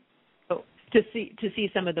that again. Oh, to see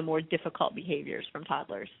some of the more difficult behaviors from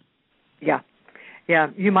toddlers. Yeah,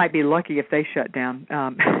 you might be lucky if they shut down.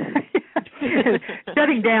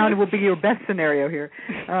 Shutting down will be your best scenario here.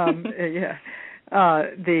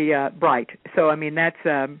 Right. So I mean that's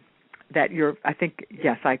that you're. I think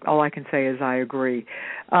yes. All I can say is I agree.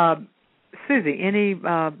 Susie,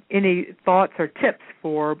 any thoughts or tips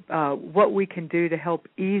for what we can do to help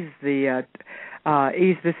ease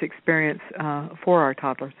this experience for our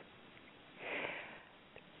toddlers?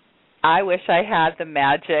 I wish I had the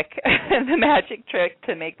magic trick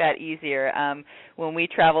to make that easier. When we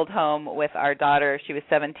traveled home with our daughter, she was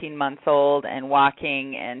 17 months old and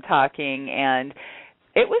walking and talking, and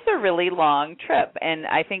it was a really long trip. And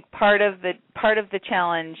I think part of the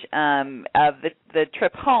challenge of the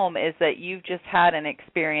trip home is that you've just had an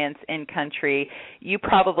experience in country. You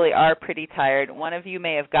probably are pretty tired. One of you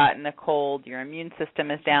may have gotten a cold. Your immune system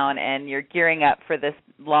is down, and you're gearing up for this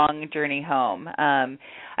long journey home.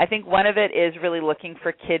 I think one of it is really looking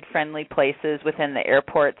for kid-friendly places within the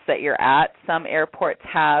airports that you're at. Some airports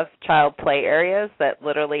have child play areas that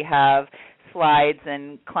literally have slides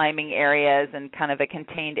and climbing areas and kind of a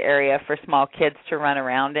contained area for small kids to run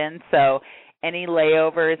around in. So any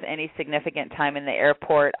layovers, any significant time in the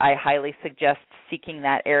airport, I highly suggest seeking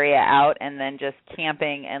that area out and then just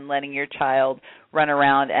camping and letting your child run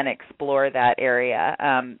around and explore that area.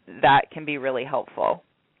 That can be really helpful.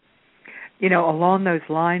 Along those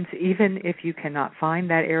lines, even if you cannot find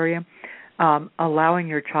that area, allowing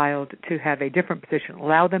your child to have a different position,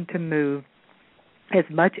 allow them to move as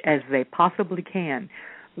much as they possibly can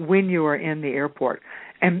when you are in the airport,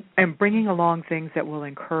 and bringing along things that will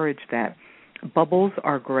encourage that. Bubbles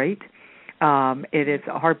are great. It is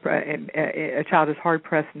a child is hard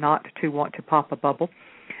pressed not to want to pop a bubble,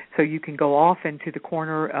 so you can go off into the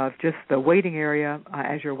corner of just the waiting area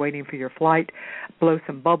as you're waiting for your flight, blow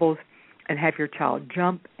some bubbles, and have your child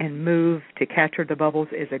jump and move to capture the bubbles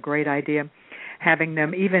is a great idea. Having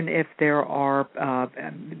them, even if there are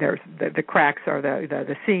there's the cracks or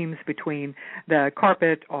the seams between the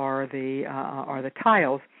carpet or the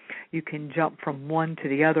tiles, you can jump from one to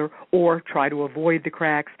the other or try to avoid the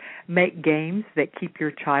cracks. Make games that keep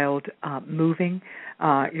your child moving.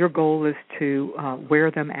 Your goal is to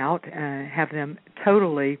wear them out and have them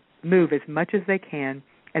totally move as much as they can,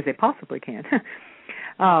 as they possibly can.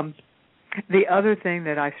 The other thing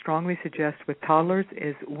that I strongly suggest with toddlers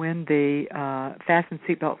is when the fasten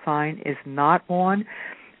seatbelt sign is not on,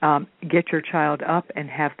 Get your child up and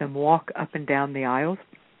have them walk up and down the aisles.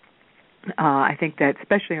 I think that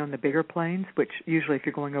especially on the bigger planes, which usually if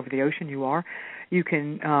you're going over the ocean you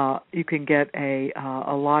can get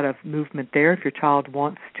a lot of movement there. If your child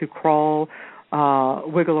wants to crawl,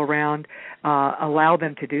 wiggle around, allow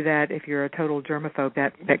them to do that. If you're a total germaphobe,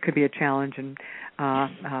 that could be a challenge. And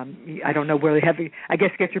I don't know where they have. I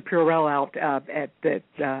guess get your Purell out.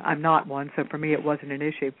 I'm not one, so for me it wasn't an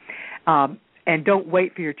issue. And don't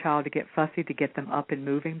wait for your child to get fussy to get them up and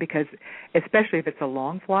moving, because especially if it's a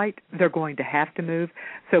long flight, they're going to have to move.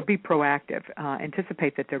 So be proactive.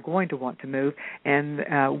 Anticipate that they're going to want to move.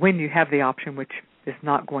 And when you have the option, which is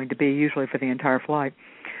not going to be usually for the entire flight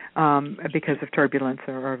because of turbulence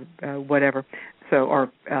or whatever,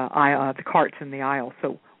 or the carts in the aisle.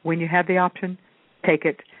 So when you have the option, take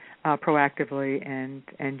it proactively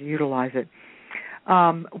and utilize it.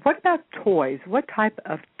 What about toys? What type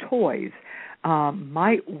of toys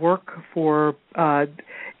might work for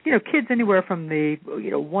kids anywhere from the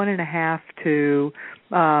 1.5 to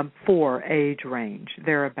 4 age range,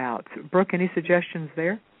 thereabouts? Brooke, any suggestions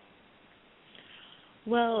there?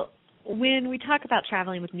 Well, when we talk about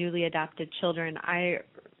traveling with newly adopted children, I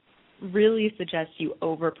really suggest you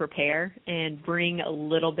over-prepare and bring a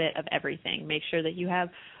little bit of everything. Make sure that you have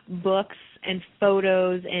books and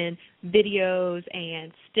photos and videos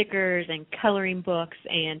and stickers and coloring books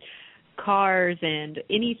and cars and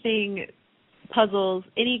anything, puzzles,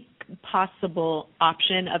 any possible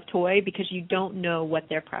option of toy, because you don't know what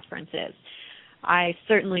their preference is. I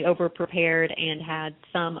certainly over-prepared and had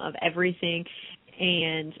some of everything,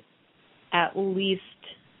 and at least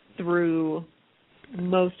through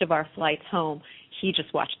most of our flights home, he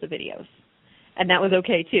just watched the videos, and that was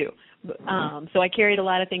okay too. So I carried a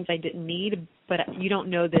lot of things I didn't need, but you don't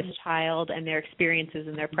know this child and their experiences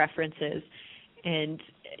and their preferences, and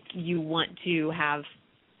you want to have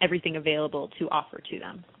everything available to offer to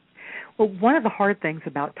them. Well, one of the hard things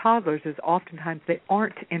about toddlers is oftentimes they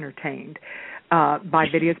aren't entertained by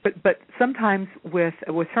videos, but sometimes with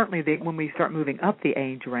certainly when we start moving up the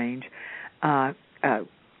age range,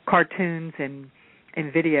 cartoons and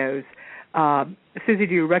videos. Susie,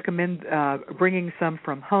 do you recommend bringing some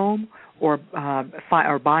from home or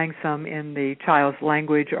buying some in the child's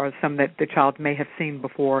language or some that the child may have seen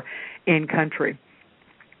before in country?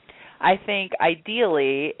 I think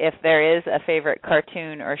ideally, if there is a favorite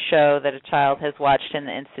cartoon or show that a child has watched in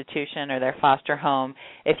the institution or their foster home,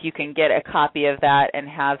 if you can get a copy of that and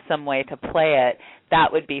have some way to play it,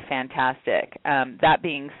 that would be fantastic. That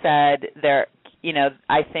being said,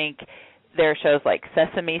 I think there are shows like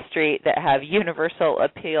Sesame Street that have universal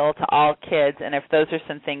appeal to all kids, and if those are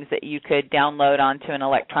some things that you could download onto an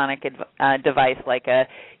electronic device like a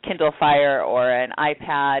Kindle Fire or an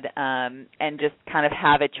iPad and just kind of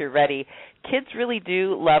have at your ready. Kids really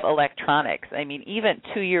do love electronics. I mean, even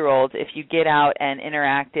 2-year-olds, if you get out an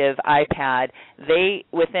interactive iPad, they,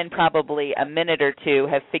 within probably a minute or two,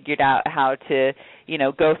 have figured out how to,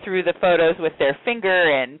 go through the photos with their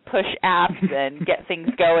finger and push apps and get things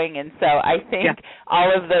going. And so I think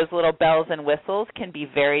all of those little bells and whistles can be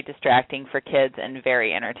very distracting for kids and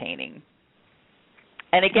very entertaining.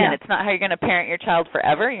 And again, it's not how you're going to parent your child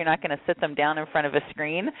forever. You're not going to sit them down in front of a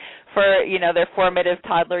screen for, their formative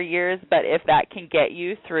toddler years. But if that can get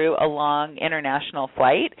you through a long international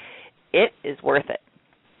flight, it is worth it.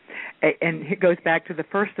 And it goes back to the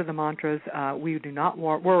first of the mantras. We do not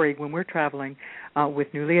worry when we're traveling with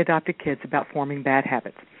newly adopted kids about forming bad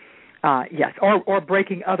habits. Yes, or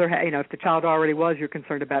breaking other, if the child already was, you're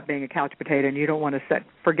concerned about being a couch potato and you don't want to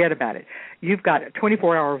forget about it. You've got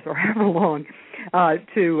 24 hours or however long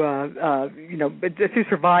to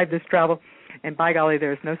survive this travel. And by golly,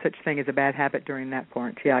 there's no such thing as a bad habit during that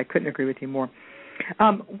point. Yeah, I couldn't agree with you more.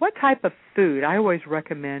 What type of food? I always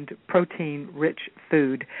recommend protein-rich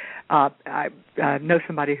food. I know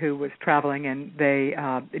somebody who was traveling and they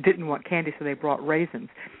didn't want candy, so they brought raisins.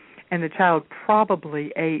 And the child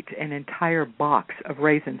probably ate an entire box of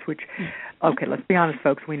raisins, which, okay, let's be honest,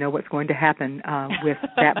 folks, we know what's going to happen with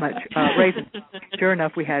that much raisins. Sure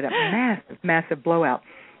enough, we had a massive blowout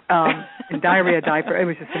and diarrhea diaper. It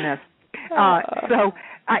was just a mess.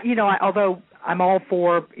 Although I'm all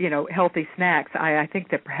for, healthy snacks, I think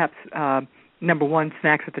that perhaps number one,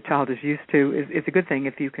 snacks that the child is used to is a good thing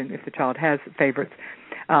if the child has favorites.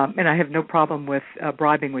 And I have no problem with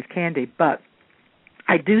bribing with candy, but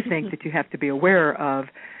I do think that you have to be aware of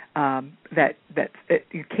that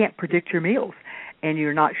you can't predict your meals, and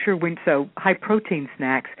you're not sure when. So high protein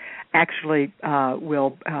snacks actually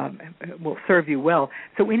will serve you well.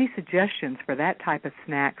 So any suggestions for that type of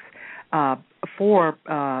snacks For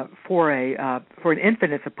an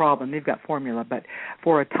infant, it's a problem. They've got formula, but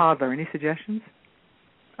for a toddler, any suggestions?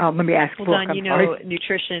 Let me ask. Well, Brooke, Dawn, sorry.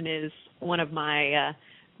 nutrition is one of my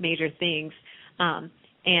major things,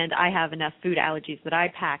 and I have enough food allergies that I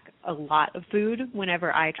pack a lot of food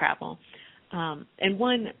whenever I travel. And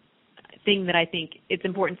one thing that I think it's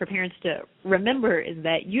important for parents to remember is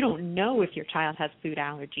that you don't know if your child has food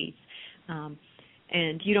allergies,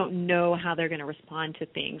 and you don't know how they're going to respond to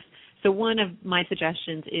things. So one of my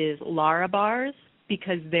suggestions is Lara bars,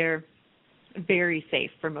 because they're very safe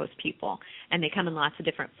for most people, and they come in lots of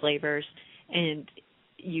different flavors, and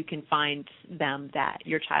you can find them that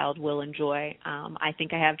your child will enjoy. I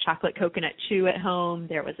think I have chocolate coconut chew at home.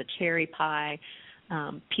 There was a cherry pie.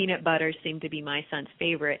 Peanut butter seemed to be my son's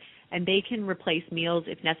favorite, and they can replace meals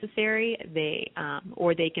if necessary.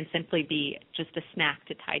 Or they can simply be just a snack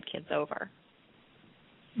to tide kids over.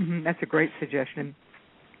 Mm-hmm. That's a great suggestion.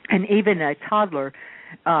 And even a toddler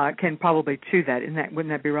can probably chew that.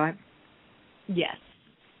 Wouldn't that be right? Yes.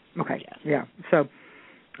 Okay. Yes. Yeah. So,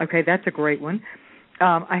 okay, that's a great one.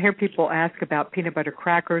 I hear people ask about peanut butter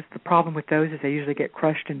crackers. The problem with those is they usually get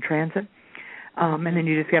crushed in transit, and then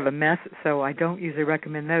you just have a mess. So I don't usually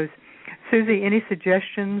recommend those. Susie, any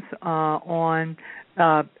suggestions on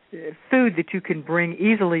food that you can bring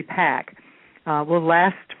easily pack? Will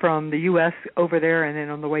last from the U.S. over there and then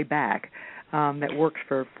on the way back. That works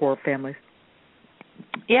for families.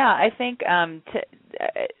 Yeah, I think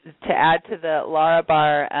to add to the Lara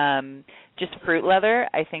bar, just fruit leather.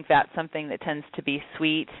 I think that's something that tends to be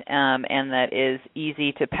sweet and that is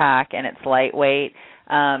easy to pack, and it's lightweight.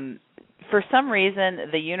 For some reason,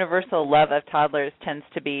 the universal love of toddlers tends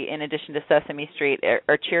to be, in addition to Sesame Street,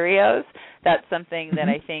 or Cheerios. That's something that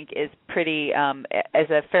I think is pretty, is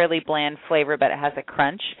a fairly bland flavor, but it has a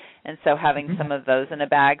crunch, and so having some of those in a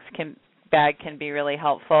bag can be really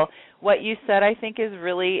helpful. What you said, I think, is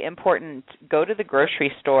really important. Go to the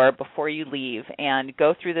grocery store before you leave and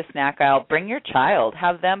go through the snack aisle. Bring your child.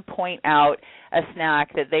 Have them point out a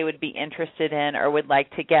snack that they would be interested in or would like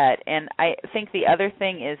to get. And I think the other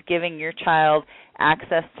thing is giving your child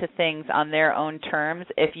access to things on their own terms.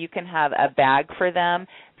 If you can have a bag for them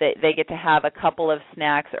that they get to have a couple of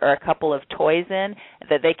snacks or a couple of toys in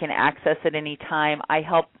that they can access at any time, I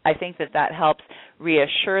think that helps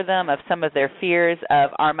reassure them of some of their fears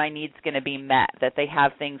of, are my needs going to be met, that they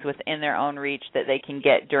have things within their own reach that they can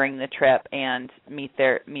get during the trip and meet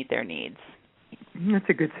their needs. That's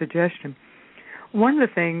a good suggestion. One of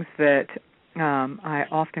the things that I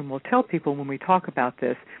often will tell people when we talk about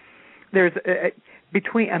this, there's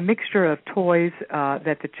between a mixture of toys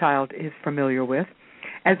that the child is familiar with,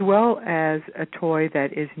 as well as a toy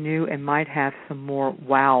that is new and might have some more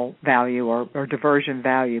wow value or diversion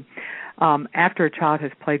value. After a child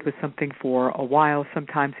has played with something for a while,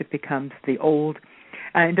 sometimes it becomes the old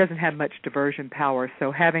and doesn't have much diversion power.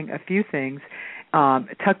 So having a few things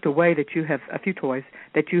tucked away that you have, a few toys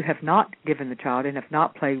that you have not given the child and have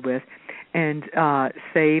not played with, and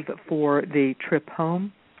save for the trip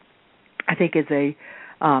home, I think is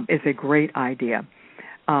a great idea.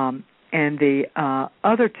 And the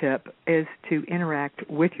other tip is to interact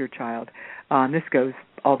with your child. This goes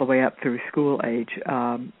all the way up through school age,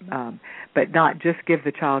 but not just give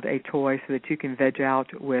the child a toy so that you can veg out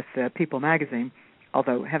with People magazine,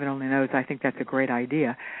 although heaven only knows I think that's a great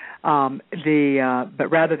idea.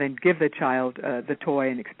 But rather than give the child the toy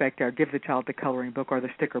and expect, or give the child the coloring book or the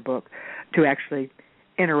sticker book, to actually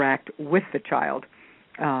interact with the child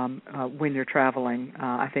when you're traveling,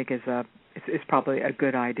 I think is probably a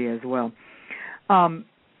good idea as well.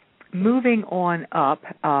 Moving on up,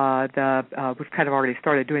 we've kind of already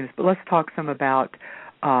started doing this, but let's talk some about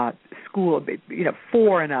school,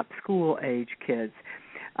 4 and up, school age kids.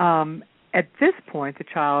 At this point, the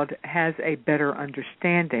child has a better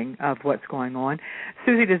understanding of what's going on.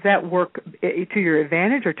 Susie, does that work to your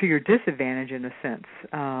advantage or to your disadvantage in a sense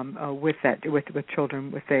with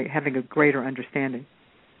children, with having a greater understanding?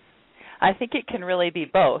 I think it can really be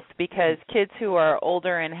both, because kids who are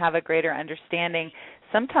older and have a greater understanding,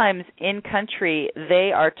 sometimes in country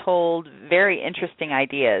they are told very interesting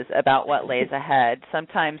ideas about what lays ahead.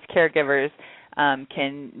 Sometimes caregivers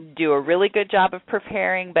can do a really good job of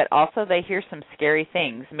preparing, but also they hear some scary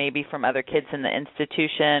things, maybe from other kids in the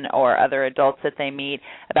institution or other adults that they meet,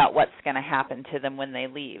 about what's going to happen to them when they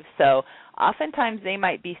leave. So oftentimes they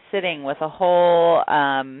might be sitting with a whole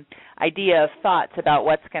idea of thoughts about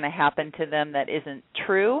what's going to happen to them that isn't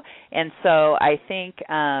true. And so I think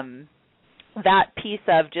that piece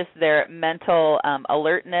of just their mental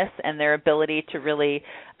alertness and their ability to really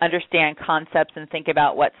understand concepts and think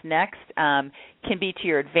about what's next can be to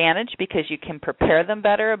your advantage because you can prepare them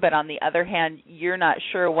better, but on the other hand, you're not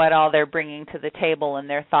sure what all they're bringing to the table and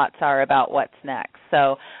their thoughts are about what's next.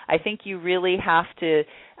 So I think you really have to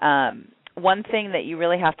one thing that you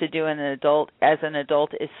really have to do as an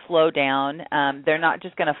adult is slow down. They're not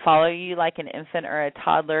just going to follow you like an infant or a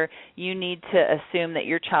toddler. You need to assume that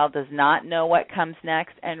your child does not know what comes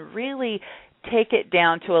next and really take it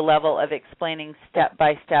down to a level of explaining step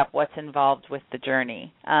by step what's involved with the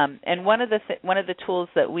journey. And one of the tools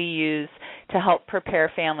that we use to help prepare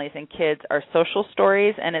families and kids are social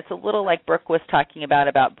stories, and it's a little like Brooke was talking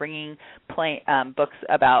about bringing books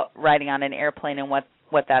about riding on an airplane and what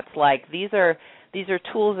that's like. These are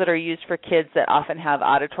tools that are used for kids that often have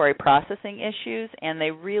auditory processing issues, and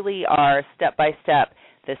they really are step by step.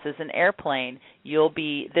 This is an airplane.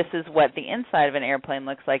 This is what the inside of an airplane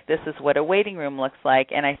looks like. This is what a waiting room looks like.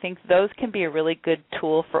 And I think those can be a really good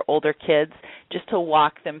tool for older kids just to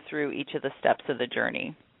walk them through each of the steps of the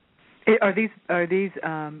journey. Are these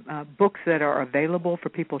books that are available for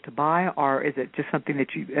people to buy, or is it just something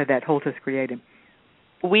that Holt has created?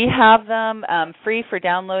 We have them free for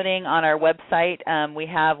downloading on our website. We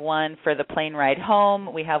have one for the plane ride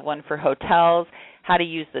home. We have one for hotels, how to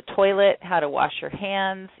use the toilet, how to wash your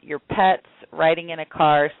hands, your pets, riding in a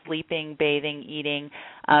car, sleeping, bathing, eating,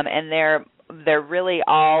 and they're really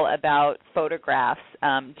all about photographs,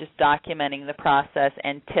 just documenting the process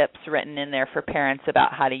and tips written in there for parents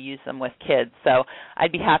about how to use them with kids. So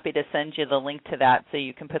I'd be happy to send you the link to that so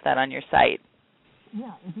you can put that on your site.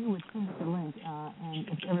 Yeah, if you would send us a link, and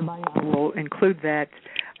if everybody, I will include that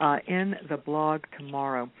in the blog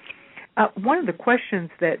tomorrow. One of the questions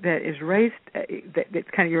that is raised, that's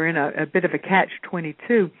kind of, you're in a bit of a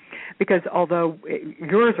catch-22, because although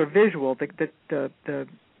yours are visual,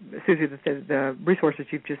 Susie, the resources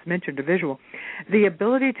you've just mentioned are visual, the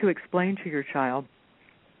ability to explain to your child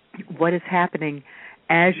what is happening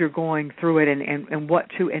as you're going through it and what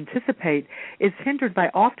to anticipate is hindered by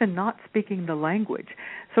often not speaking the language.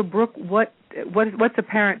 So, Brooke, what's a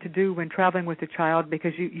parent to do when traveling with a child,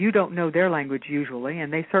 because you don't know their language usually,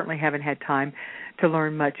 and they certainly haven't had time to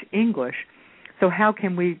learn much English. So how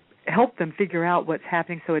can we help them figure out what's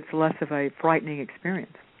happening so it's less of a frightening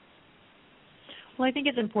experience? Well, I think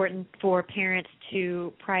it's important for parents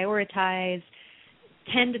to prioritize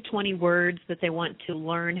 10 to 20 words that they want to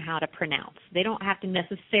learn how to pronounce. They don't have to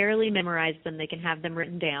necessarily memorize them. They can have them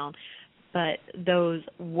written down. But those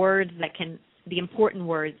words the important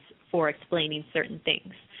words for explaining certain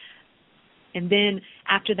things. And then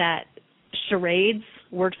after that, charades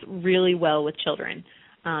works really well with children.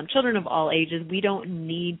 Children of all ages, we don't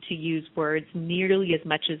need to use words nearly as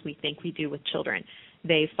much as we think we do with children.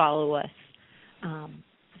 They follow us,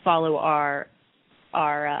 follow our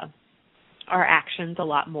actions a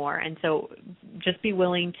lot more. And so just be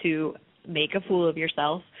willing to make a fool of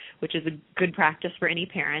yourself, which is a good practice for any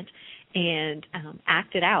parent, and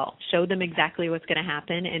act it out. Show them exactly what's going to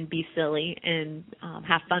happen and be silly and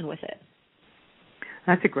have fun with it.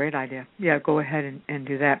 That's a great idea. Yeah, go ahead and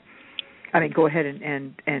do that. I mean, go ahead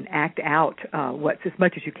and act out what's, as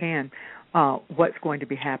much as you can, what's going to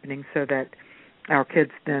be happening so that our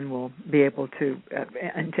kids then will be able to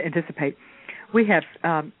anticipate. We have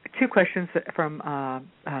two questions from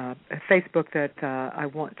Facebook that I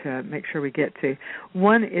want to make sure we get to.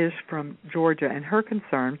 One is from Georgia, and her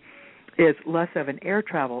concern is less of an air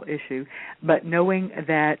travel issue, but knowing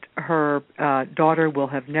that her daughter will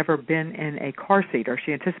have never been in a car seat, or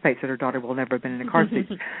she anticipates that her daughter will never have been in a car seat.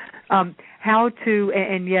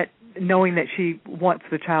 And yet knowing that she wants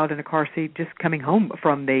the child in a car seat just coming home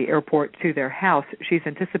from the airport to their house, she's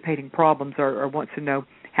anticipating problems or wants to know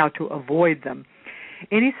how to avoid them.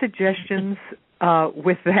 Any suggestions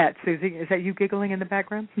with that, Susie? Is that you giggling in the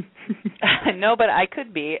background? No, but I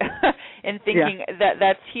could be. And thinking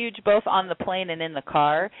that's huge both on the plane and in the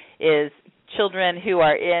car, is children who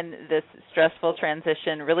are in this stressful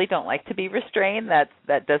transition really don't like to be restrained. That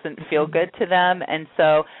doesn't feel good to them. And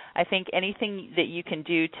so I think anything that you can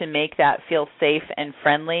do to make that feel safe and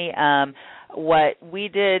friendly. What we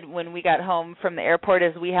did when we got home from the airport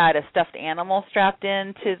is we had a stuffed animal strapped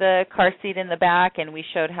into the car seat in the back, and we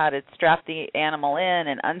showed how to strap the animal in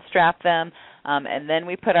and unstrap them. And then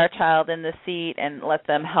we put our child in the seat and let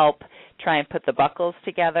them help try and put the buckles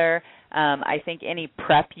together. I think any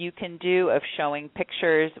prep you can do of showing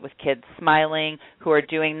pictures with kids smiling who are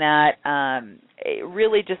doing that, it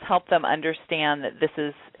really just help them understand that this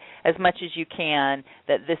is as much as you can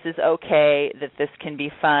that this is okay, that this can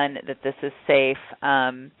be fun, that this is safe.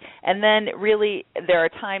 And then really there are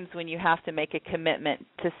times when you have to make a commitment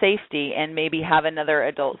to safety and maybe have another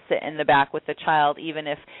adult sit in the back with the child, even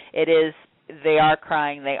if it is they are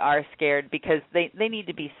crying, they are scared, because they need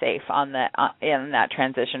to be safe on in that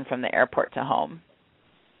transition from the airport to home.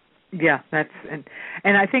 Yeah,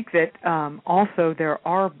 and I think that also there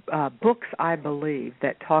are books, I believe,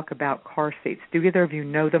 that talk about car seats. Do either of you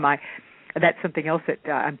know them? That's something else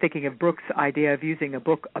that I'm thinking of Brooke's idea of using a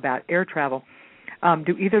book about air travel.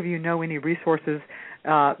 Do either of you know any resources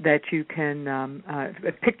that you can,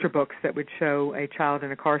 picture books that would show a child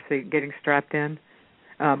in a car seat getting strapped in?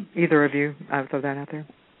 Either of you, I'll throw that out there.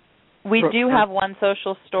 We do have one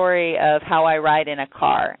social story of how I ride in a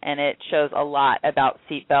car, and it shows a lot about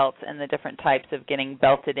seat belts and the different types of getting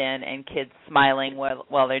belted in and kids smiling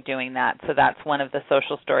while they're doing that. So that's one of the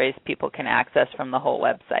social stories people can access from the whole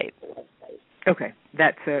website. Okay,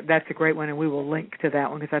 that's a great one, and we will link to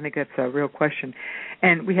that one because I think that's a real question.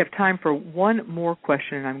 And we have time for one more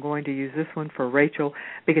question, and I'm going to use this one for Rachel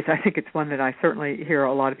because I think it's one that I certainly hear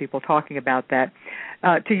a lot of people talking about, that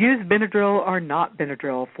to use Benadryl or not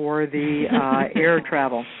Benadryl for the air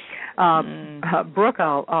travel. Brooke,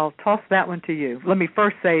 I'll toss that one to you. Let me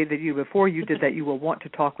first say that before you did that, you will want to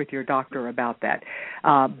talk with your doctor about that.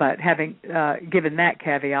 But having given that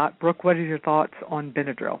caveat, Brooke, what are your thoughts on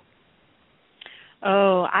Benadryl?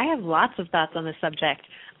 Oh, I have lots of thoughts on the subject.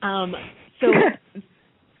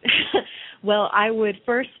 Well, I would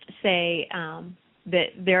first say that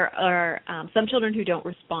there are some children who don't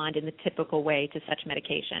respond in the typical way to such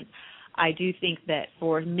medication. I do think that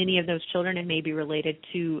for many of those children, it may be related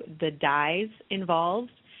to the dyes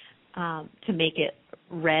involved to make it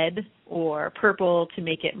red or purple to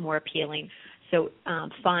make it more appealing. So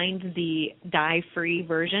find the dye-free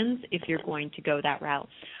versions if you're going to go that route.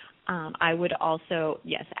 I would also,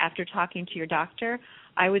 after talking to your doctor,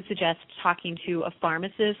 I would suggest talking to a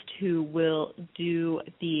pharmacist who will do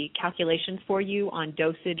the calculations for you on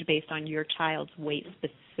dosage based on your child's weight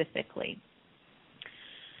specifically.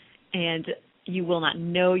 And you will not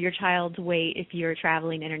know your child's weight if you're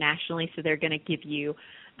traveling internationally, so they're going to give you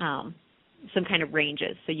some kind of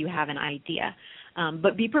ranges so you have an idea.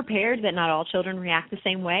 But be prepared that not all children react the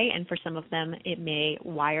same way, and for some of them it may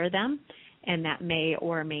wire them, and that may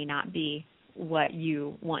or may not be what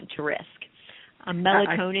you want to risk. Melatonin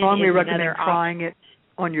I strongly is recommend another trying it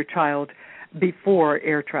on your child before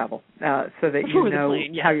air travel, so that you know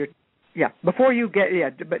how you're. Yeah, before you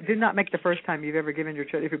but do not make the first time you've ever given your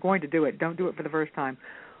child. If you're going to do it, don't do it for the first time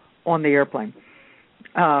on the airplane.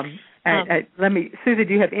 Let me, Susie,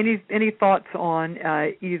 do you have any thoughts on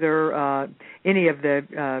either any of the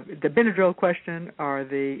Benadryl question or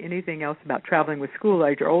anything else about traveling with school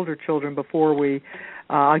age or older children before we?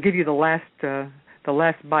 I'll give you the last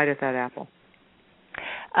bite at that apple.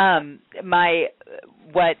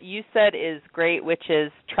 What you said is great, which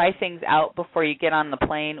is try things out before you get on the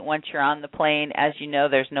plane. Once you're on the plane, as you know,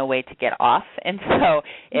 there's no way to get off. And so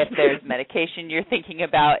if there's medication you're thinking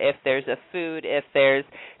about, if there's a food, if there's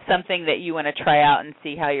something that you want to try out and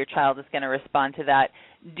see how your child is going to respond to that,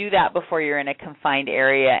 do that before you're in a confined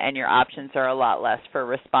area, and your options are a lot less for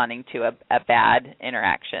responding to a bad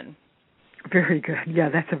interaction. Very good. Yeah,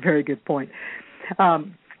 that's a very good point.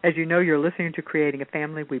 As you know, you're listening to Creating a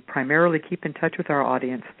Family. We primarily keep in touch with our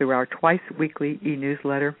audience through our twice-weekly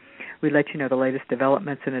e-newsletter. We let you know the latest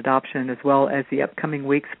developments in adoption as well as the upcoming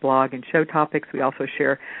week's blog and show topics. We also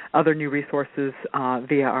share other new resources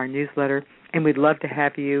via our newsletter, and we'd love to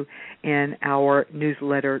have you in our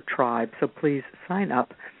newsletter tribe. So please sign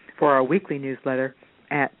up for our weekly newsletter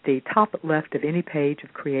at the top left of any page of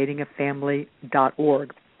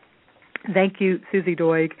creatingafamily.org. Thank you, Susie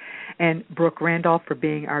Doig and Brooke Randolph, for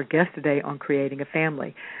being our guest today on Creating a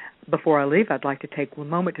Family. Before I leave, I'd like to take one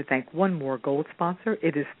moment to thank one more gold sponsor.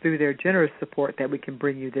 It is through their generous support that we can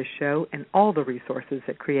bring you this show and all the resources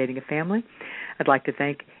at Creating a Family. I'd like to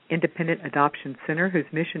thank Independent Adoption Center, whose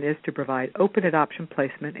mission is to provide open adoption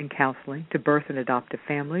placement and counseling to birth and adoptive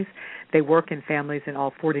families. They work in families in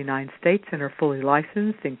all 49 states and are fully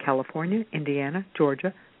licensed in California, Indiana,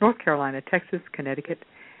 Georgia, North Carolina, Texas, Connecticut,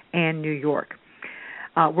 and New York.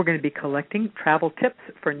 We're going to be collecting travel tips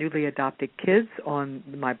for newly adopted kids on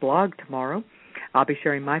my blog tomorrow. I'll be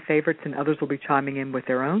sharing my favorites, and others will be chiming in with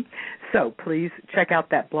their own. So please check out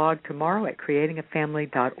that blog tomorrow at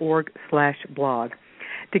creatingafamily.org/blog.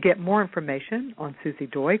 To get more information on Susie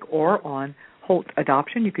Doig or on Holt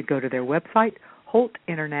Adoption, you could go to their website,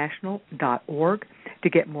 holtinternational.org. To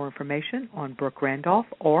get more information on Brooke Randolph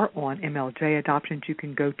or on MLJ Adoptions, you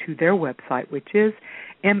can go to their website, which is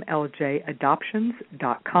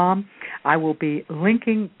mljadoptions.com. I will be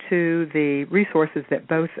linking to the resources that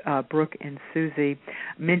both Brooke and Susie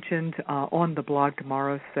mentioned on the blog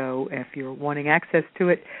tomorrow, so if you're wanting access to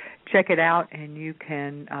it, check it out, and you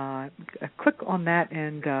can click on that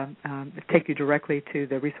and take you directly to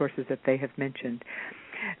the resources that they have mentioned.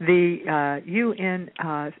 The UN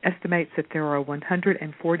estimates that there are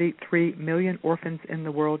 143 million orphans in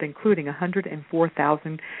the world, including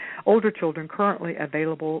 104,000 older children currently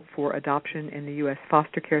available for adoption in the U.S.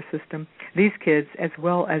 foster care system. These kids, as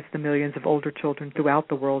well as the millions of older children throughout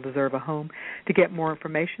the world, deserve a home. To get more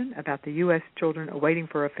information about the U.S. children awaiting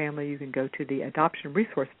for a family, you can go to the Adoption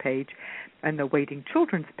Resource page and the Waiting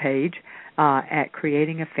Children's page at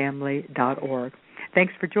creatingafamily.org.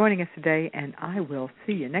 Thanks for joining us today, and I will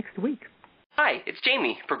see you next week. Hi, it's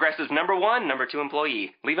Jamie, Progressive's #1, #2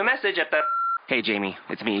 employee. Leave a message at the... Hey, Jamie,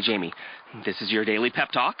 it's me, Jamie. This is your daily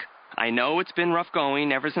pep talk. I know it's been rough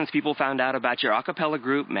going ever since people found out about your a cappella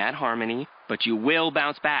group, Mad Harmony, but you will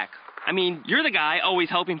bounce back. I mean, you're the guy always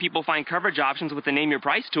helping people find coverage options with the Name Your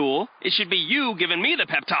Price tool. It should be you giving me the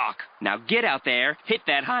pep talk. Now get out there, hit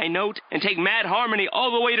that high note, and take Mad Harmony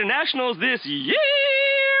all the way to nationals this year!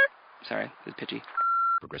 Sorry, it's pitchy.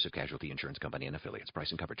 Progressive Casualty Insurance Company and Affiliates.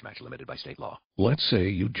 Price and coverage match limited by state law. Let's say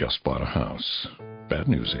you just bought a house. Bad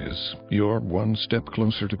news is, you're one step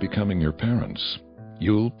closer to becoming your parents.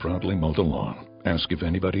 You'll proudly mow the lawn. Ask if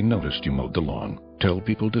anybody noticed you mowed the lawn. Tell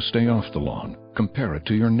people to stay off the lawn. Compare it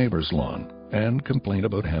to your neighbor's lawn. And complain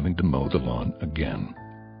about having to mow the lawn again.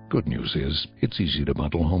 Good news is, it's easy to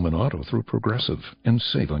bundle home and auto through Progressive and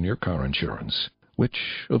save on your car insurance, which,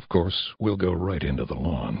 of course, will go right into the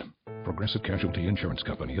lawn. Progressive Casualty Insurance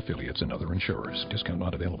Company, Affiliates, and other insurers. Discount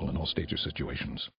not available in all states or situations.